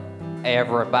up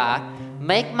every bite.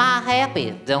 Make my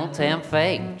happy, don't tempt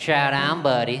fate. Chow down,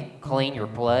 buddy, clean your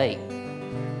plate.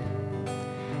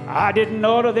 I didn't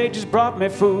order, they just brought me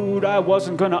food. I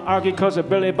wasn't gonna argue 'cause of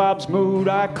Billy Bob's mood.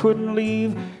 I couldn't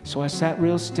leave, so I sat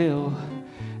real still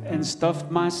and stuffed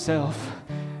myself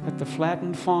at the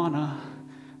Flattened Fauna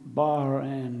Bar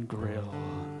and Grill.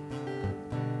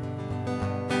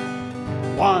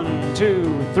 1,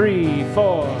 2, 3,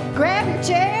 4. Grab your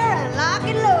chair and lock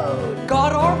and load.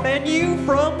 Got our menu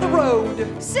from the road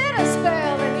Sit a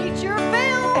spell and eat your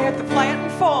fill. at the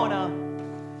Flattened Fauna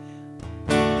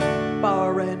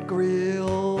Bar and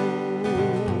Grill.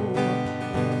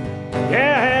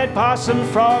 Yeah, I had possum,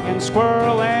 frog, and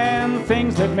squirrel, and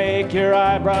things that make your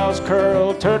eyebrows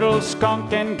curl. Turtle,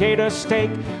 skunk, and gator steak,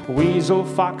 weasel,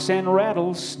 fox, and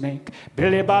rattlesnake.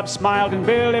 Billy Bob smiled and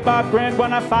Billy Bob grinned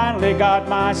when I finally got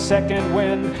my second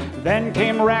wind. Then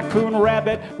came raccoon,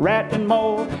 rabbit, rat, and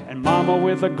mole, and mama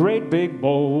with a great big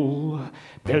bowl.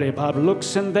 Billy Bob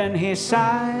looks and then he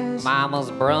sighs. Mama's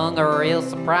brung a real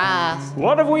surprise.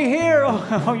 What have we here?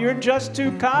 Oh, you're just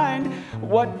too kind.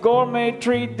 What gourmet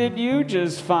treat did you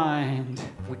just find?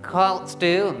 We call it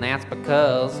stew, and that's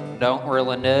because don't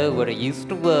really know what it used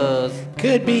to was.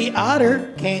 Could be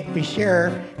otter, can't be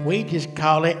sure. We just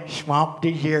call it swamp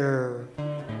du jour.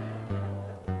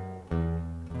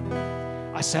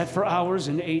 I sat for hours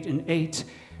and ate.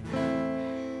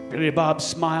 Billy Bob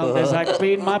smiled as I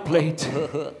cleaned my plate.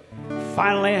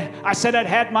 Finally, I said I'd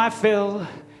had my fill.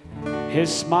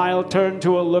 His smile turned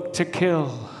to a look to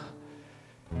kill.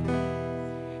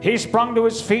 He sprung to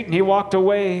his feet and he walked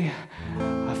away.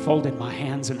 I folded my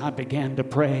hands and I began to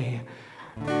pray.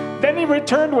 Then he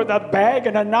returned with a bag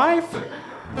and a knife.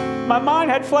 My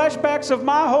mind had flashbacks of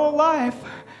my whole life.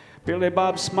 Billy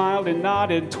Bob smiled and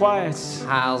nodded twice.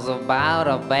 How's about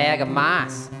a bag of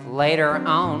mice? Later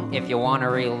on, if you want to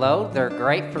reload, they're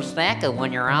great for snacking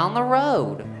when you're on the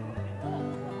road.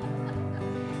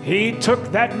 He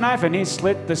took that knife and he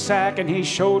slit the sack and he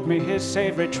showed me his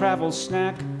savory travel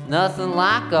snack. Nothing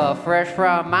like a fresh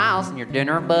fried mouse and your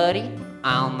dinner buddy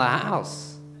on the house.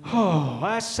 Oh,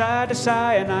 I sighed a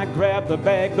sigh and I grabbed the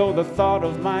bag, though the thought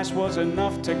of mice was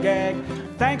enough to gag.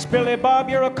 Thanks, Billy Bob,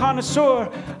 you're a connoisseur,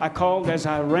 I called as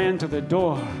I ran to the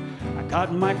door. I got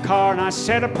in my car and I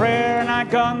said a prayer and I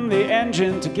gunned the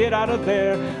engine to get out of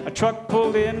there. A truck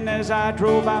pulled in as I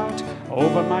drove out.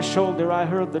 Over my shoulder I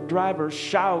heard the driver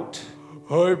shout,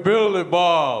 Hey, Billy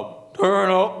Bob,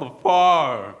 turn up the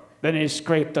fire. Then he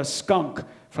scraped a skunk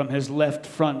from his left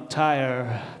front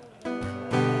tire.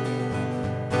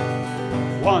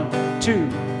 1, 2,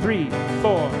 3,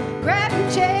 4. Grab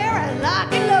your chair and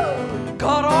lock and load.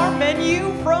 Got our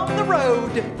menu from the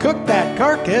road. Cook that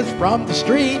carcass from the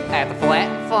street. At the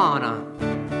Flattened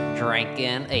Fauna, drink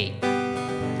and eat.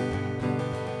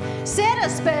 Set a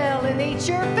spell and eat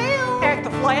your fill. At the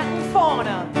Flattened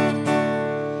Fauna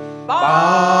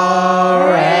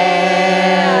Bar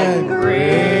and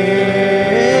Grill.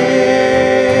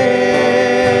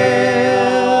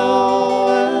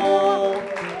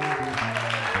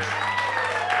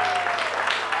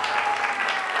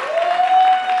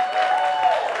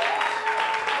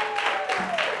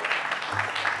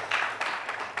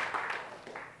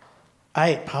 I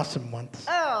ate possum once.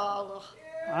 Oh.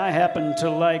 I happen to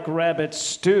like rabbit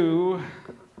stew.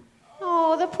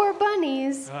 Oh, the poor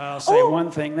bunnies. I'll say one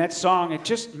thing, that song, it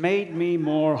just made me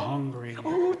more hungry.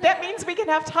 Ooh, that means we can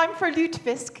have time for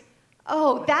lutefisk.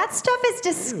 Oh, that stuff is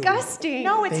disgusting.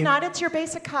 No, it's They- not. It's your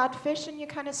basic codfish, and you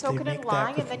kind of soak They it in make that lye,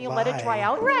 and with then you let it dry lye.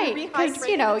 out. and Right, you because, rehydrate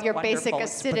you know, it. It's your basic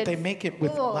wonderful. acidic. But they make it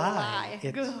with Oh, lye.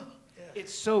 It's,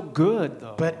 It's so good,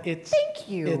 though. but it's Thank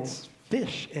you. It's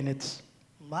fish and it's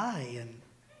lye and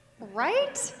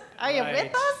Right? Are you Right.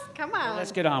 with us? Come on.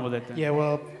 Let's get on with it then. yeah.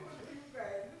 Well,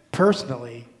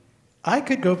 personally, I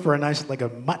could go for a nice leg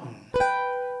of mutton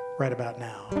right about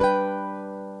now.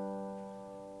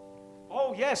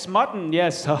 Oh, yes, mutton,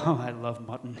 yes. Oh, I love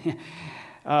mutton.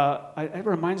 It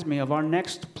reminds me of our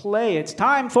next play. It's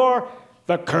time for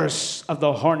The Curse of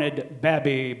the Horned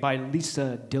Babby by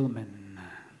Lisa Dillman.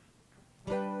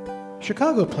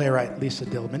 Chicago playwright Lisa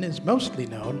Dillman is mostly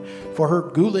known for her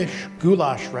ghoulish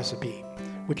goulash recipe,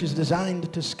 which is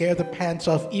designed to scare the pants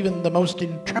off even the most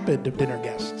intrepid of dinner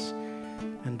guests.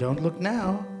 And don't look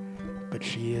now, but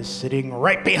she is sitting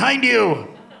right behind you.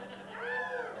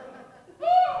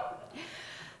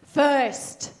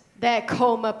 First, there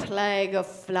come a plague of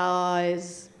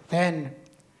flies. Then,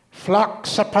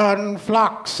 flocks upon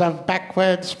flocks of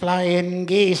backwards flying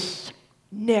geese.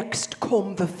 Next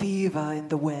come the fever in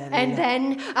the well. And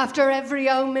then, after every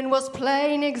omen was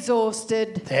plain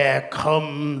exhausted, There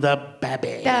come the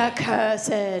babby. the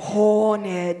cursed.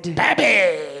 Horned.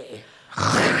 Babby!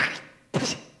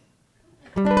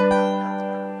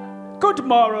 Good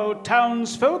morrow,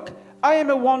 townsfolk. I am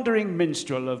a wandering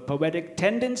minstrel of poetic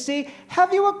tendency.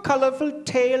 Have you a colorful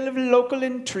tale of local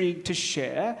intrigue to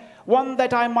share? One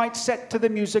that I might set to the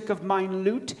music of mine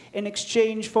lute in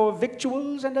exchange for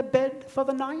victuals and a bed for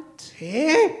the night?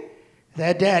 Eh?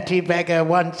 The dirty beggar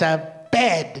wants a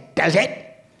bed, does it?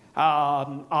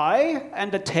 Aye,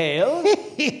 and a tale.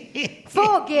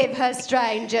 Forgive her,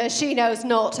 stranger. She knows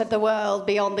naught of the world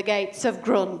beyond the gates of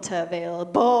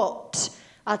Grunterville. But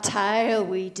a tale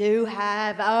we do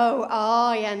have. Oh,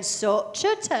 aye, and such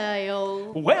a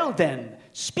tale. Well then,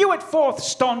 spew it forth,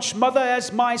 staunch mother,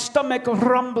 as my stomach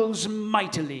rumbles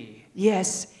mightily.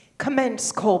 Yes,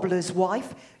 commence, cobbler's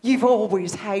wife. You've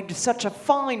always had such a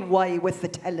fine way with the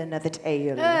telling of the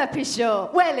tale.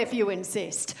 Pshaw. Well, if you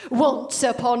insist. Once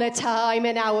upon a time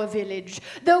in our village,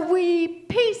 the wee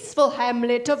peaceful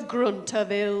hamlet of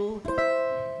Grunterville.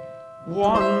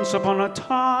 Once upon a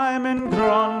time in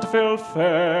Gruntville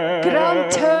Fair.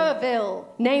 Grunterville,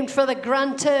 named for the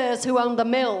grunters who owned the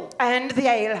mill. And the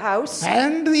alehouse.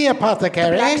 And the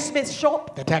apothecary. Blacksmith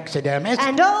shop. The taxidermist.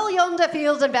 And all yonder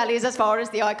fields and valleys as far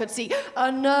as the eye could see.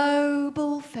 A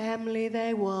noble family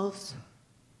they was.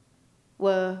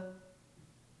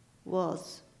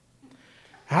 Was.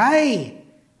 Aye,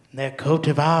 their coat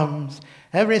of arms,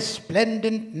 a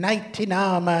resplendent knight in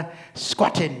armour,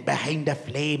 squatting behind a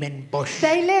flaming bush.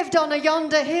 They lived on a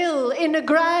yonder hill in a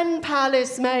grand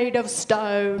palace made of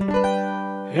stone.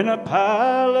 In a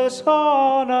palace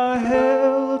on a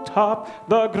hilltop,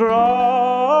 the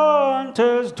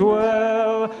grunters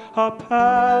dwell, a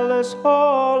palace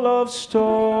all of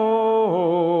stone.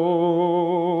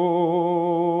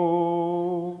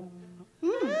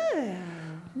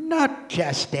 Not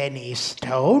just any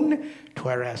stone,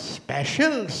 'twere a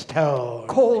special stone,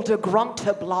 Called a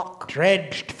grunter block.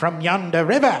 dredged from yonder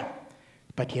river.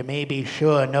 But you may be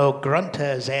sure no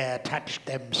grunters e'er touched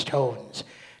them stones.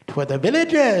 'Twere the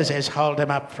villagers as hauled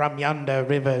them up from yonder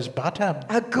river's bottom.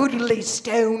 A goodly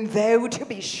stone, though, to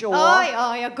be sure.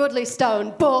 Aye, a goodly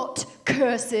stone, but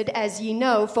cursed as ye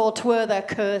know, for 'twere the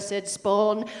cursed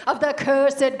spawn of the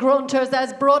cursed grunters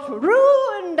as brought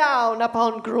ruin down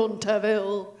upon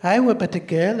Grunterville. I were but a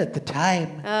girl at the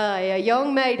time. Aye, a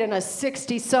young maiden of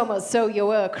 60 summers, so you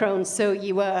were, crone, so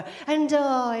ye were, and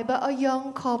I but a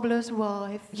young cobbler's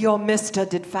wife. Your mister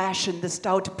did fashion the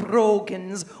stout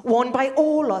brogans worn by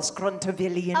all us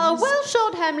Gruntervillians. A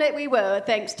well-shod hamlet we were,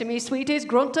 thanks to me sweeties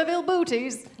Grunterville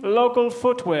booties. Local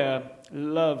footwear,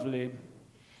 lovely.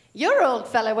 Your old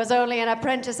fellow was only an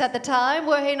apprentice at the time,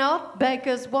 were he not,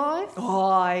 baker's wife?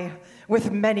 Aye,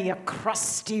 with many a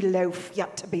crusty loaf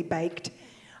yet to be baked.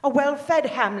 A well-fed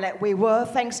hamlet we were,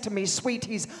 thanks to me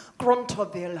sweeties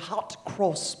Grunterville hot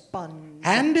cross buns.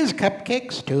 And his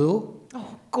cupcakes too.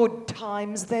 Oh, good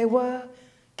times they were.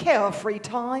 Carefree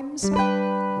times.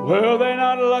 Were they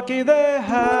not lucky they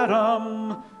had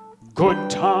 'em? Good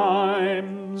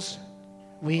times.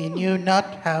 We knew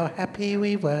not how happy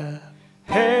we were.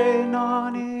 Hey,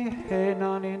 nonny,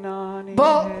 nonny.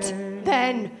 But hey.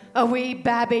 then a wee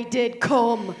babby did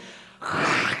come.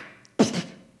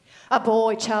 A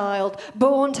boy child,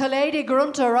 born to Lady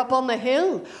Grunter up on the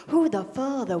hill. Who the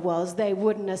father was, they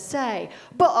wouldn't say.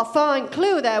 But a fine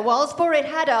clue there was, for it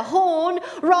had a horn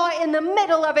right in the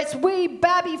middle of its wee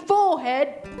babby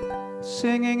forehead.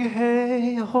 Singing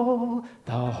hey ho,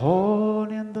 the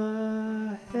horn in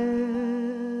the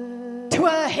head.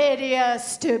 'Twere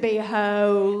hideous to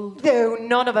behold. Though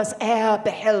none of us e'er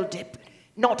beheld it,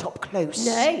 not up close.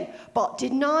 Nay, but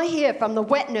didn't I hear from the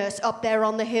wet nurse up there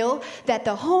on the hill that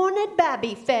the horned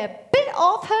babby fair bit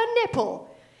off her nipple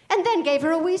and then gave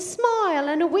her a wee smile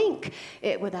and a wink.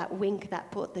 It were that wink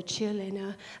that put the chill in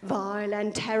her. Vile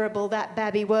and terrible that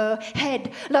babby were,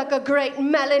 head like a great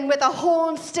melon with a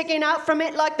horn sticking out from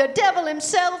it like the devil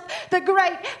himself, the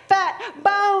great fat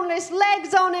boneless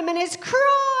legs on him and his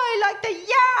cry like the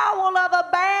yowl of a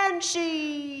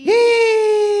banshee.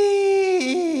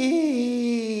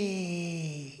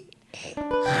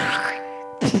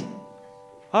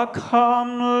 A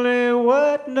comely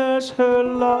wetness her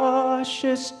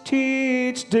luscious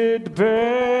teats did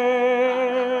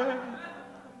bear.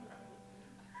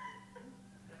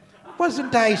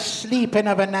 Wasn't I sleeping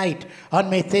of a night on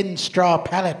me thin straw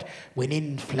pallet when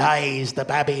in flies the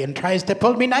babby and tries to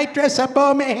pull me nightdress up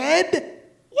o'er me head?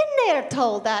 You ne'er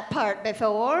told that part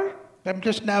before. I'm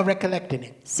just now recollecting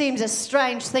it. Seems a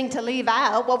strange thing to leave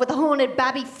out, what with the horned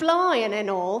babby flying and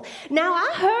all. Now,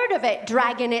 I heard of it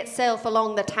dragging itself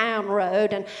along the town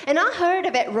road, and I heard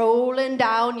of it rolling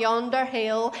down yonder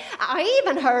hill. I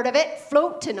even heard of it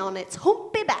floating on its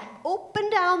humpy back up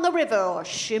and down the river or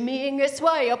shimmying its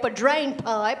way up a drain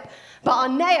pipe, but I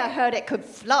ne'er heard it could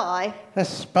fly. The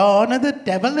spawn of the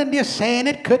devil, and you're saying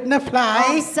it couldn't I'm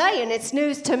fly? saying it's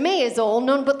news to me is all.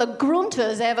 None but the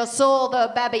grunters ever saw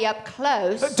the babby up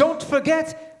close. Don't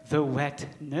forget the wet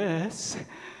nurse.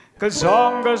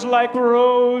 Gazongas like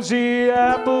rosy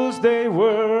apples, they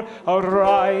were a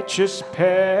righteous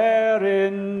pair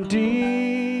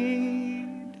indeed.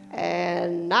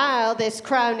 And now this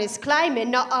crone is claiming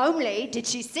not only did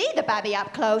she see the babby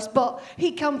up close, but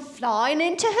he come flying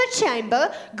into her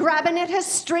chamber, grabbing at her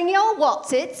stringy old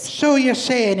whatsits. So you're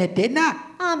saying it did not?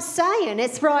 I'm saying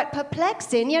it's right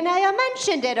perplexing you never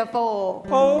mentioned it afore.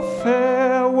 Oh,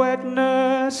 fair wet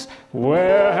nurse,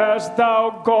 where hast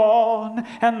thou gone,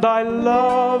 and thy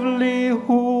lovely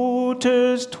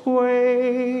hooters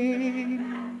twain?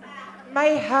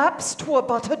 Mayhaps 'twere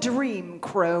but a dream,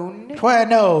 crone. 'Twere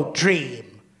no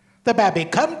dream. The babby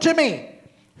come to me,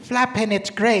 flapping its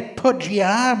great pudgy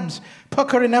arms,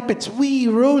 puckering up its wee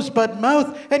rosebud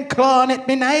mouth, and clawing at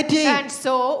me nighty. And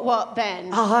so, what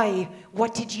then? Aye,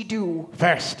 what did ye do?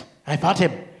 First, I fought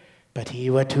him, but he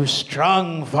were too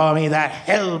strong for me, that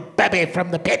hell babby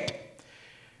from the pit.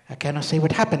 I cannot say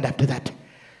what happened after that.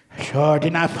 Sure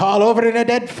did I fall over in a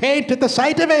dead faint at the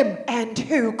sight of him. And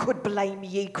who could blame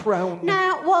ye, crone?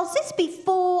 Now, was this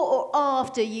before or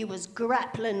after you was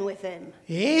grappling with him?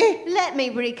 Eh? Let me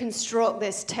reconstruct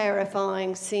this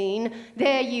terrifying scene.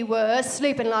 There you were,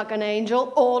 sleeping like an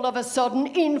angel. All of a sudden,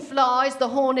 in flies the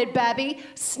horned babby,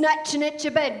 snatching at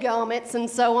your bed garments and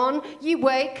so on. You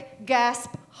wake,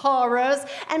 gasp, horrors.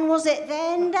 And was it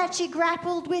then that you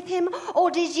grappled with him, or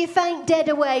did you faint dead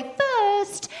away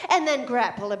first and then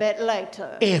grapple a bit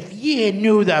later? If ye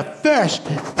knew the first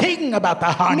thing about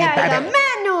the horned Neither babby.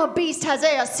 man nor beast has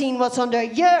e'er seen what's under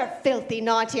your filthy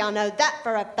nighty, I know that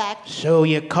for a fact. So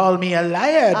you call me a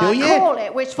liar, do I ye? call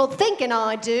it wishful thinking,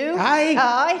 I do. Aye.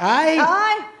 Aye. Aye.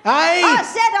 Aye. Aye. I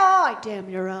said aye, damn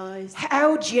your eyes.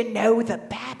 How'd you know the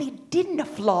babby didn't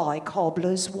fly,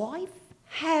 cobbler's wife?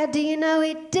 How do you know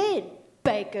it did,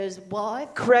 baker's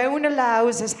wife? Crone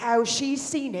allows us how she's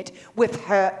seen it with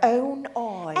her own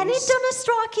eyes. And it done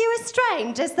strike you as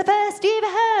strange as the first you've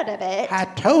heard of it? I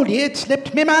told ye it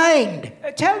slipped me mind.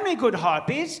 Tell me, good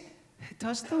harpies,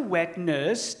 does the wet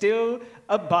nurse still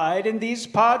abide in these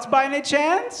parts by any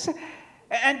chance?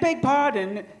 And beg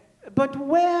pardon, but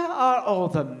where are all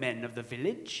the men of the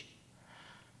village?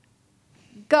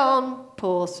 Gone,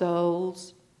 poor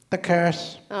souls. The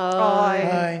curse. Aye.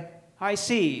 Aye. I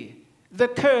see. The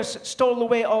curse stole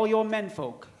away all your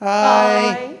menfolk.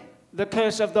 Aye. The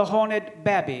curse of the horned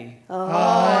babby.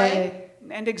 Aye.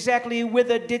 And exactly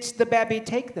whither didst the babby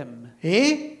take them?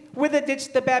 Eh? Whither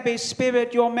didst the babby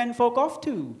spirit your menfolk off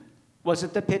to? Was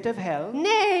it the pit of hell?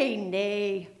 Nay,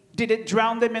 nay. Did it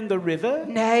drown them in the river?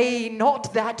 Nay,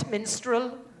 not that,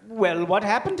 minstrel. Well, what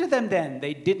happened to them then?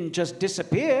 They didn't just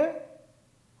disappear.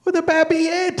 Well, the babby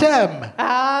ate them.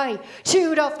 Aye,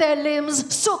 chewed off their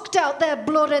limbs, sucked out their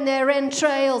blood and their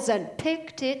entrails, and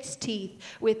picked its teeth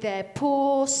with their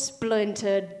poor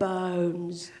splintered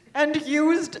bones. And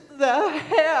used their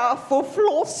hair for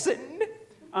flossing.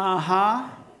 Uh-huh.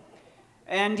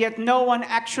 And yet no one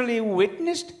actually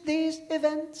witnessed these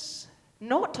events?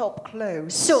 Not up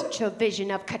close. Such a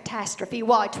vision of catastrophe,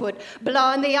 Whitewood,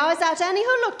 blind the eyes out any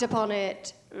who looked upon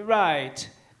it. Right.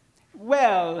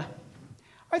 Well,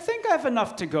 I think I've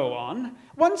enough to go on.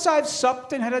 Once I've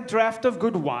supped and had a draught of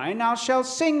good wine, I shall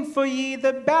sing for ye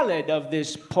the ballad of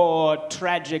this poor,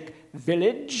 tragic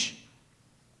village.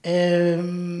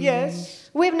 Yes?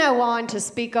 We've no wine to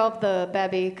speak of, the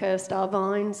babby cursed our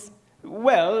vines.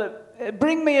 Well,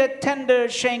 bring me a tender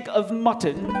shank of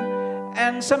mutton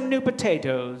and some new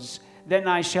potatoes. Then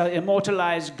I shall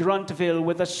immortalize Gruntville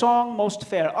with a song most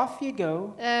fair. Off you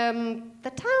go.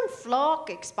 The town flock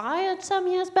expired some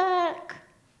years back.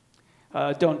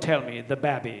 Don't tell me, the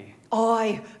babby.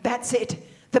 Aye, that's it.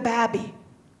 The babby.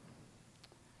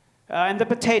 And the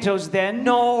potatoes then?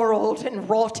 Gnarled and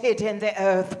rotted in the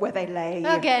earth where they lay.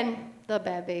 Again, the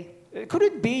babby. Could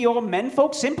it be your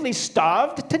menfolk simply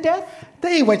starved to death?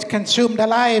 They was consumed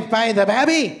alive by the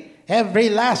babby. Every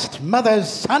last mother's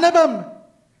son of 'em.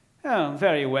 Oh,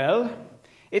 very well.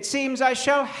 It seems I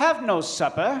shall have no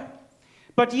supper,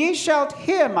 but ye shalt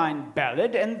hear mine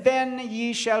ballad, and then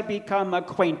ye shall become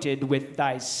acquainted with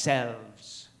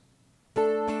thyselves. Oh,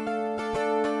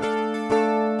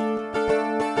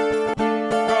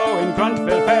 in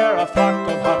Gruntville fair, a flock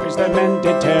of harpies their men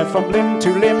did tear from limb to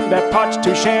limb, their parts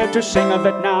to share, to sing of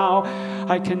it now.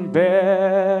 I can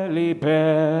barely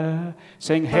bear,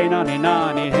 sing hey nani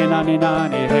nani, hey nani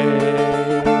nani,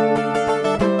 hey.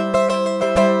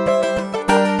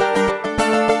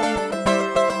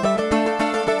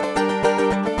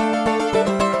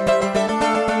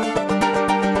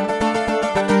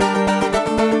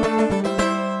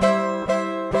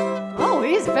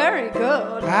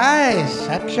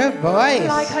 such a voice.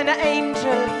 Like an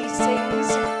angel he sings.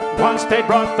 Once they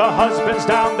brought the husbands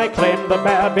down, they claimed the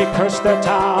babby cursed their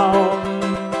town.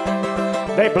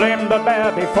 They blamed the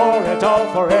babby for it all,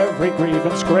 for every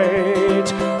grievance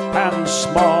great and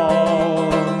small.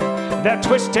 Their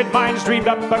twisted minds dreamed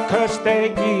up a curse,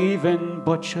 they even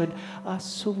butchered a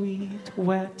sweet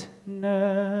wet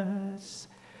nurse.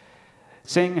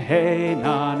 Sing hey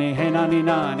nani, hey.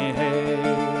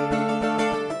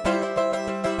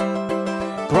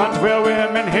 Gruntville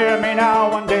women, hear me now.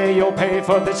 One day you'll pay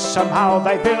for this somehow.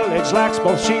 Thy village lacks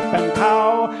both sheep and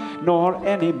cow, nor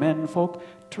any menfolk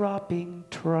dropping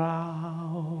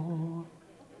trow.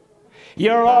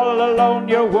 You're all alone,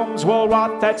 your wombs will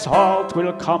rot. That's all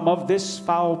 'twill come of this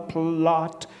foul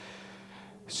plot.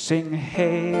 Sing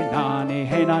hey nani,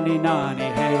 hey.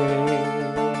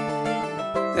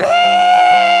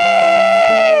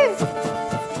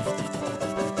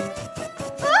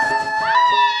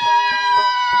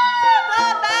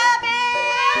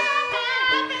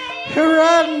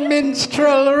 Run,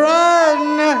 minstrel,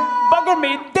 run! Bugger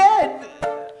me dead!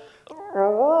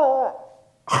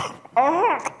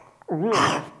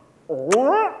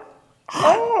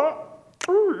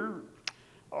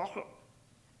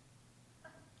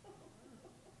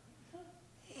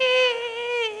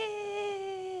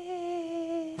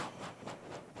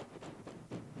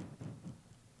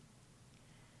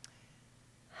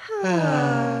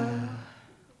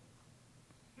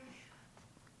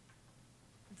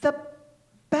 The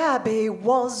babby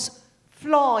was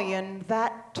flying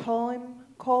that time,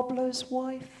 cobbler's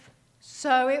wife.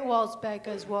 So it was,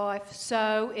 beggar's wife,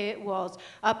 so it was.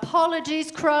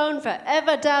 Apologies, crone, for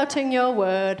ever doubting your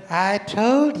word. I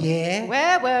told ye.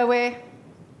 Where were we?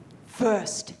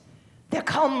 First, there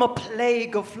come a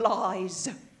plague of flies.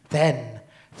 Then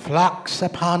flocks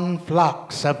upon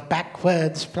flocks of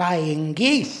backwards flying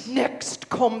geese. Next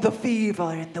come the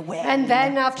fever in the wind. And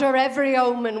then, after every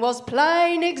omen was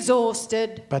plain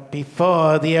exhausted, But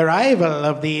before the arrival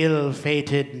of the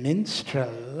ill-fated minstrel,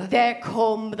 there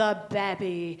come the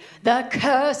babby, the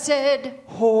cursed.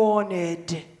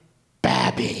 horned.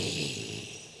 Babby.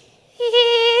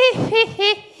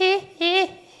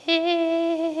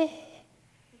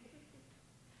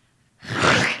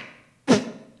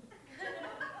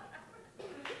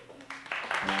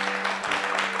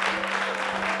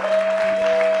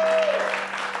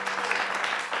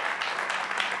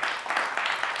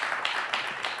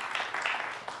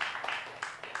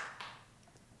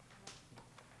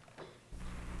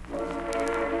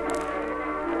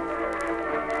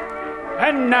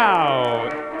 And now,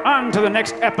 on to the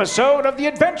next episode of The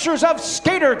Adventures of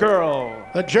Skater Girl.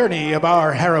 The journey of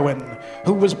our heroine,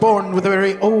 who was born with a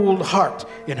very old heart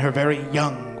in her very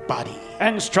young body.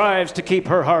 And strives to keep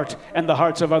her heart and the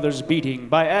hearts of others beating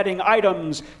by adding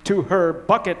items to her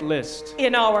bucket list.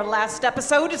 In our last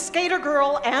episode, Skater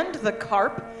Girl and the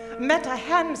Carp met a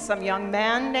handsome young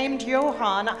man named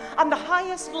Johann on the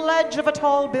highest ledge of a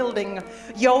tall building.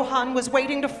 Johann was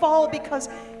waiting to fall because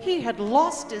he had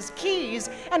lost his keys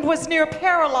and was near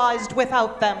paralyzed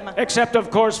without them. Except, of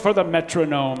course, for the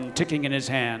metronome ticking in his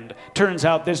hand. Turns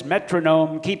out this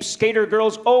metronome keeps Skater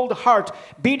Girl's old heart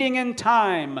beating in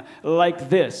time like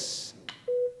this.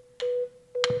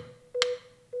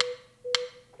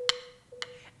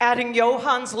 Adding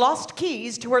Johann's lost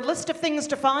keys to her list of things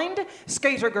to find,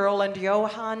 Skater Girl and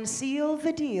Johann seal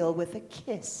the deal with a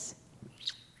kiss.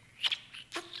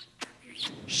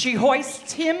 She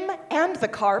hoists him and the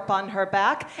carp on her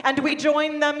back, and we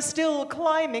join them still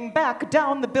climbing back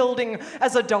down the building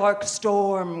as a dark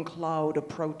storm cloud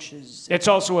approaches. It's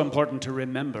also important to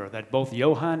remember that both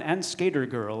Johann and Skater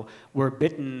Girl were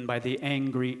bitten by the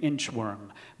angry inchworm,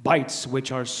 bites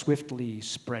which are swiftly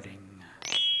spreading.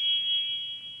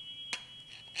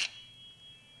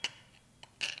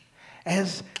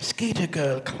 As Skater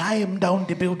Girl climbed down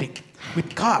the building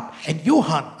with Carp and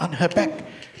Johann on her back,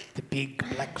 the big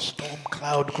black storm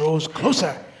cloud grows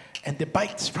closer and the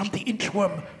bites from the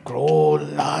inchworm grow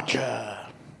larger.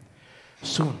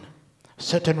 Soon,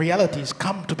 certain realities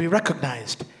come to be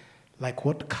recognized, like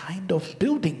what kind of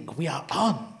building we are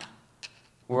on.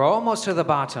 We're almost to the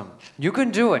bottom. You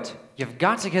can do it. You've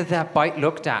got to get that bite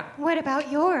looked at. What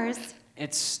about yours?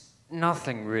 It's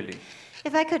nothing, really.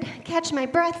 If I could catch my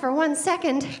breath for 1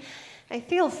 second, I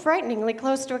feel frighteningly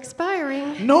close to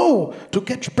expiring. No! To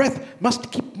catch breath,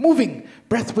 must keep moving.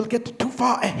 Breath will get too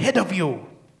far ahead of you.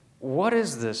 What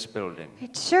is this building?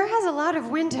 It sure has a lot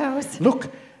of windows.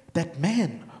 Look, that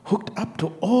man hooked up to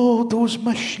all those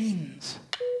machines.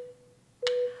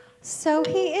 So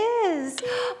he is.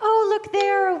 Oh, look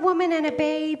there, a woman and a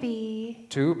baby.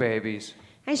 2 babies.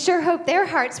 I sure hope their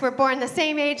hearts were born the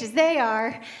same age as they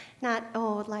are, not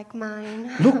old like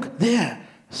mine. Look, there.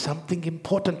 Something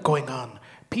important going on.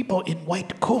 People in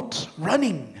white coats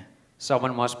running.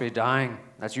 Someone must be dying.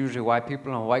 That's usually why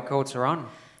people in white coats run.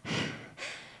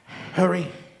 Hurry.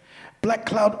 Black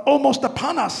cloud almost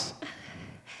upon us.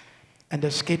 And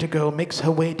as Skater Girl makes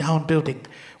her way down building,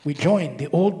 we join the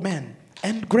old man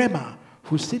and Grandma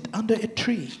who sit under a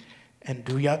tree and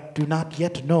do not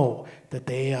yet know that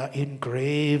they are in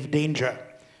grave danger.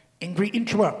 Angry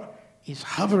Inchworm is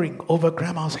hovering over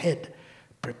Grandma's head,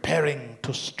 preparing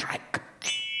to strike.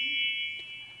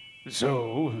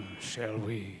 So, shall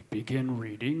we begin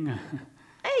reading?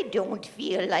 I don't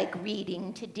feel like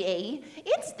reading today.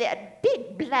 It's that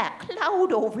big black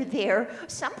cloud over there.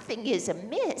 Something is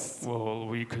amiss. Well,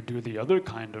 we could do the other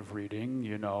kind of reading,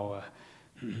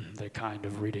 the kind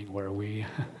of reading where we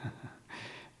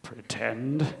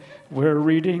pretend we're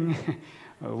reading.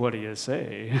 What do you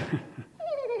say?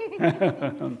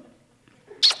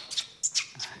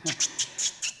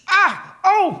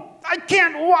 Oh, I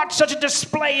can't watch such a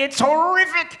display. It's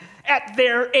horrific. At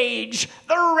their age,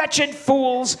 the wretched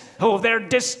fools, their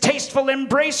distasteful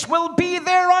embrace will be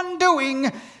their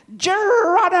undoing.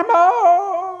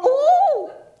 Geronimo!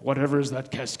 Ooh! Whatever is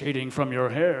that cascading from your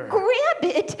hair? Grab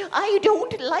it! I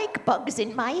don't like bugs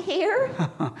in my hair.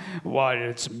 Why,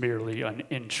 it's merely an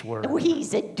inchworm. Oh,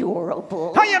 he's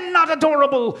adorable. I am not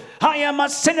adorable. I am a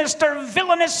sinister,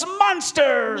 villainous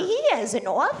monster. He has an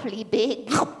awfully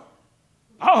big...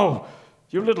 Oh,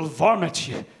 you little varmint.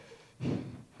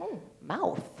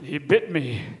 mouth. He bit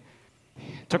me.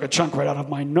 Took a chunk right out of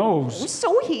my nose.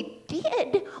 So he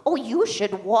did. Oh, you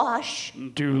should wash.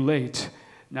 Too late.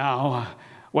 Now,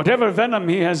 whatever venom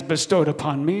he has bestowed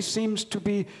upon me seems to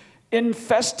be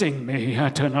infesting me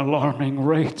at an alarming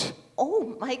rate.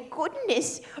 Oh, my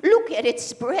goodness. Look at it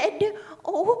spread.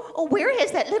 Oh, where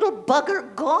has that little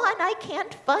bugger gone? I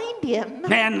can't find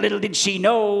him. And little did she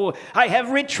know, I have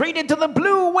retreated to the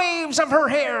blue waves of her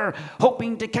hair,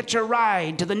 hoping to catch a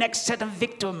ride to the next set of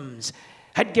victims.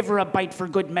 I'd give her a bite for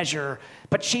good measure,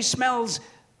 but she smells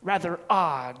rather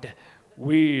odd.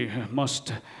 We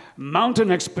must mount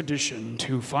an expedition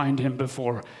to find him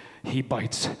before he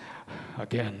bites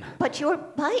again. But your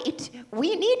bite,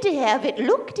 we need to have it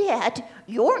looked at.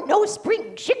 You're no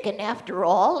spring chicken after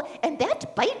all, and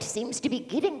that bite seems to be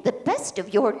getting the best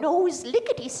of your nose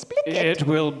lickety-splicket. It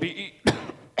will be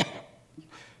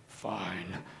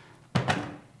fine.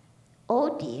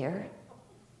 Oh dear.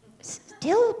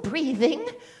 Still breathing?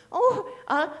 Oh,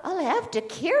 I'll have to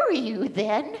carry you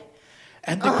then.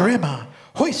 And the grandma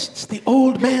hoists the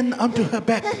old man onto her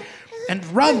back and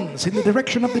runs in the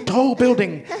direction of the tall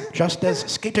building, just as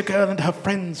Skater Girl and her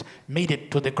friends made it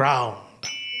to the ground.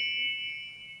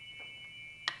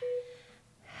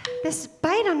 This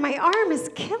bite on my arm is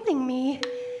killing me.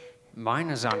 Mine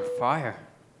is on fire.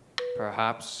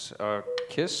 Perhaps a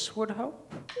kiss would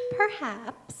help?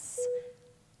 Perhaps.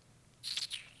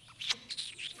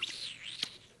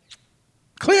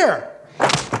 Clear!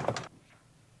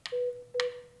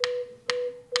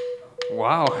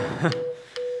 Wow.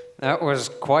 That was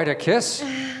quite a kiss.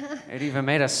 It even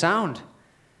made a sound.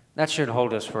 That should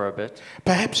hold us for a bit.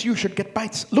 Perhaps you should get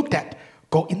bites looked at.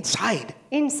 Go inside.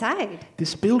 Inside?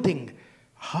 This building.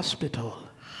 Hospital.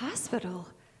 Hospital?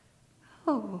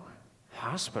 Oh.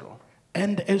 Hospital?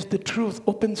 And as the truth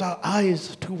opens our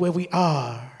eyes to where we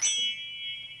are.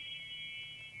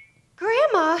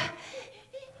 Grandma!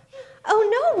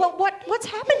 Oh no, what's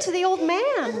happened to the old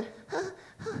man?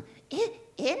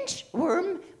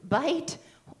 Inchworm bite.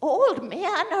 Old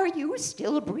man, are you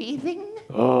still breathing?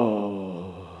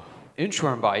 Oh.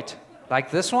 Inchworm bite?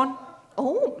 Like this one?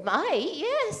 Oh my,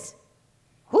 yes.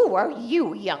 Who are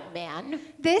you, young man?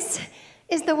 This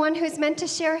is the one who's meant to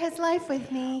share his life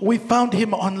with me. We found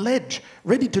him on ledge,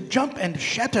 ready to jump and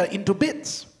shatter into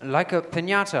bits. Like a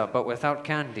piñata, but without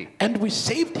candy. And we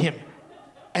saved him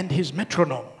and his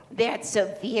metronome. That's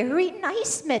a very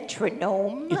nice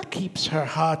metronome. It keeps her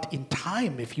heart in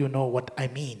time, if you know what I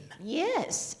mean.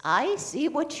 Yes, I see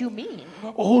what you mean.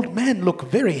 Old man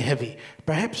look very heavy.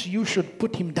 Perhaps you should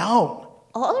put him down.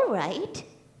 All right.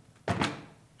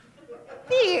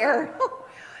 There.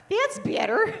 That's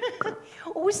better.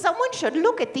 Oh, someone should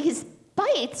look at these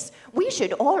bites. We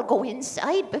should all go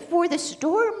inside before the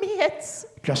storm hits.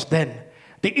 Just then,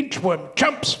 the inchworm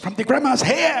jumps from the grandma's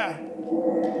hair.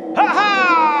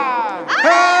 Ha-ha!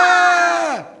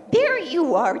 Ah! There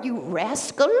you are, you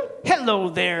rascal. Hello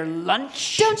there,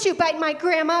 lunch. Don't you bite my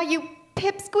grandma, you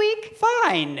pipsqueak.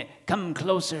 Fine. Come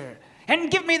closer.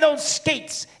 And give me those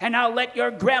skates, and I'll let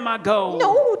your grandma go.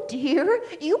 No, dear.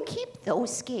 You keep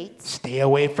those skates. Stay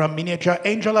away from miniature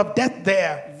angel of death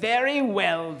there. Very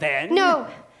well, then. No,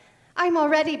 I'm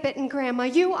already bitten, Grandma.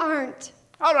 You aren't.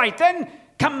 All right, then.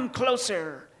 Come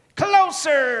closer.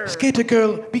 Closer! Skater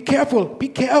girl, be careful, be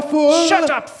careful.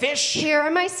 Shut up, fish! Here are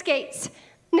my skates.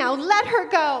 Now let her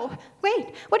go.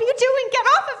 Wait, what are you doing? Get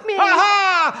off of me!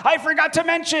 Aha! I forgot to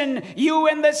mention, you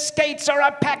and the skates are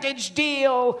a package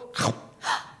deal.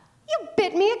 You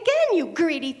bit me again, you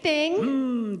greedy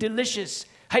thing. Delicious.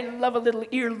 I love a little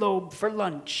earlobe for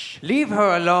lunch. Leave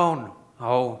her alone.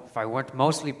 Oh, if I weren't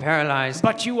mostly paralyzed.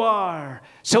 But you are.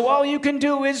 So all you can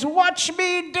do is watch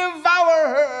me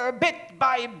devour her bit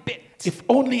by bit. If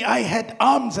only I had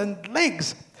arms and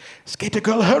legs. Skater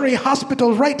girl, hurry,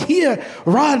 hospital right here.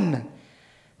 Run.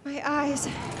 My eyes,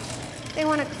 they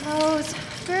want to close.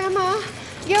 Grandma,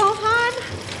 Johann,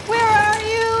 where are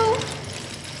you?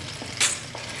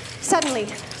 Suddenly,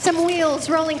 some wheels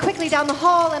rolling quickly down the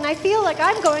hall, and I feel like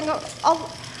I'm going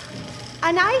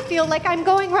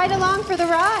right along for the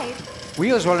ride.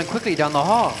 Wheels rolling quickly down the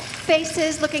hall.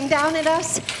 Faces looking down at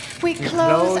us. We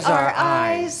close our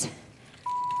eyes.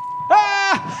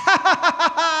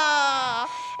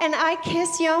 And I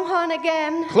kiss Johann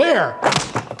again. Clear.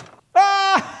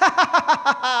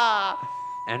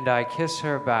 And I kiss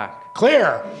her back.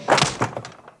 Clear.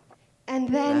 And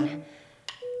then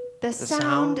the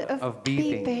sound of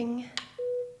beeping.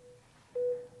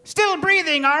 Still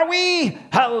breathing, are we?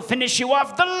 I'll finish you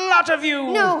off, the lot of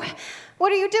you. No.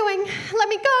 What are you doing? Let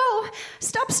me go.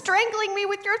 Stop strangling me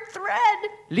with your thread.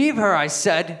 Leave her, I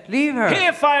said. Leave her.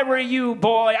 If I were you,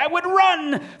 boy, I would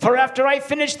run. For after I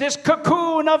finish this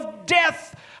cocoon of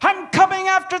death, I'm coming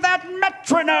after that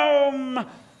metronome.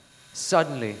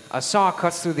 Suddenly, a saw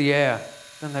cuts through the air.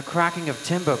 Then the cracking of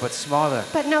timber, but smaller.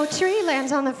 But no tree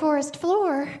lands on the forest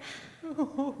floor.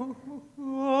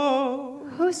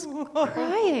 Who's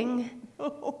crying?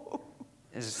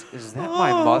 Is that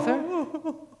my mother?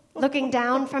 Looking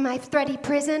down from my thready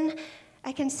prison,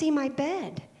 I can see my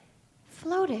bed,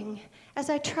 floating as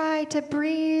I try to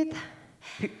breathe.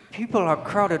 People are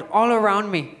crowded all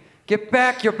around me. Get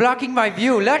back, you're blocking my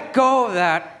view. Let go of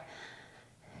that.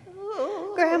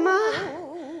 Grandma?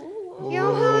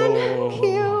 Johann?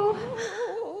 Q?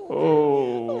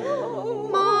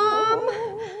 Mom?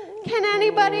 Can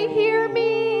anybody hear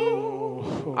me?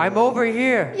 I'm over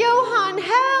here. Johann,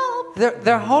 help!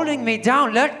 They're holding me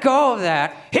down. Let go of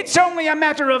that. It's only a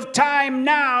matter of time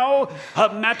now.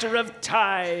 A matter of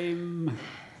time.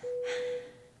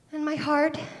 And my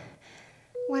heart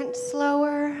went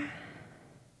slower.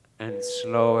 And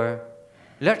slower.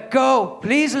 Let go.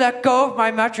 Please let go of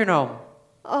my metronome.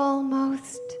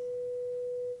 Almost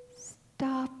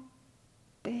stopping.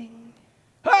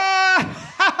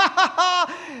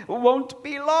 Won't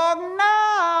be long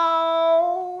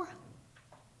now.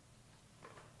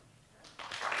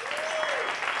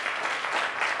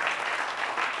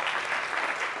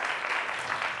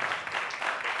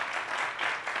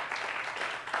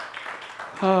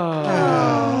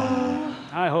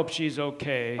 I hope she's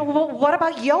okay. Well, what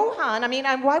about Johann? I mean,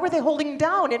 and why were they holding him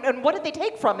down? And what did they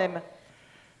take from him?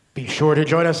 Be sure to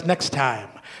join us next time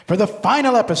for the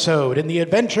final episode in the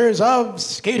adventures of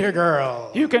Skater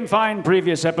Girl. You can find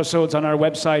previous episodes on our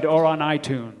website or on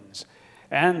iTunes.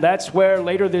 And that's where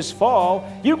later this fall,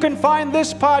 you can find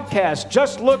this podcast.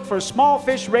 Just look for Small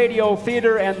Fish Radio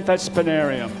Theater and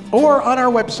Thespinarium. Or on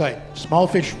our website,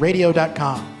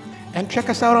 smallfishradio.com. And check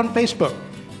us out on Facebook.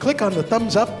 Click on the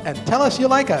thumbs up and tell us you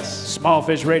like us. Small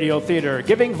Fish Radio Theater,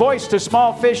 giving voice to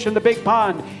small fish in the big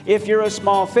pond. If you're a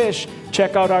small fish,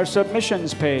 check out our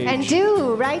submissions page. And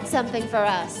do write something for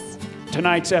us.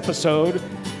 Tonight's episode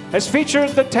has featured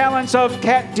the talents of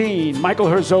Kat Dean, Michael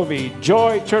Herzovi,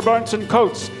 Joy Turbarnson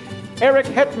Coates, Eric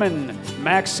Hetman,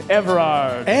 Max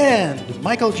Everard, And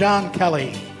Michael John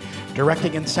Kelly.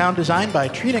 Directing and sound design by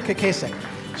Trina Kakasik.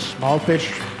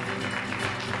 Smallfish.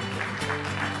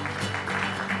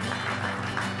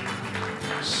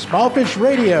 Smallfish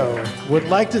Radio would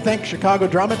like to thank Chicago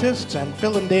dramatists and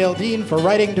Phil and Dale Dean for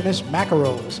writing to Miss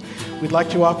Mackerels. We'd like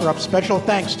to offer up special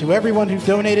thanks to everyone who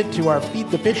donated to our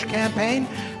Feed the Fish campaign,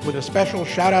 with a special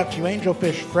shout out to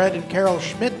Angelfish Fred and Carol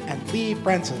Schmidt and Lee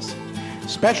Francis.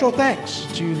 Special thanks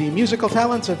to the musical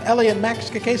talents of Ellie and Max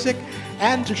Kakasik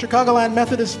and to Chicagoland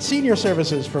Methodist Senior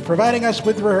Services for providing us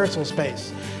with rehearsal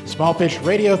space. Smallfish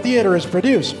Radio Theater is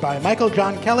produced by Michael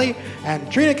John Kelly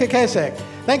and Trina Kakasik.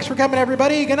 Thanks for coming,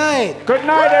 everybody. Good night. Good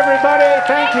night, everybody.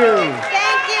 Thank you.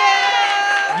 Thank you!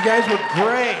 You guys were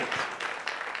great.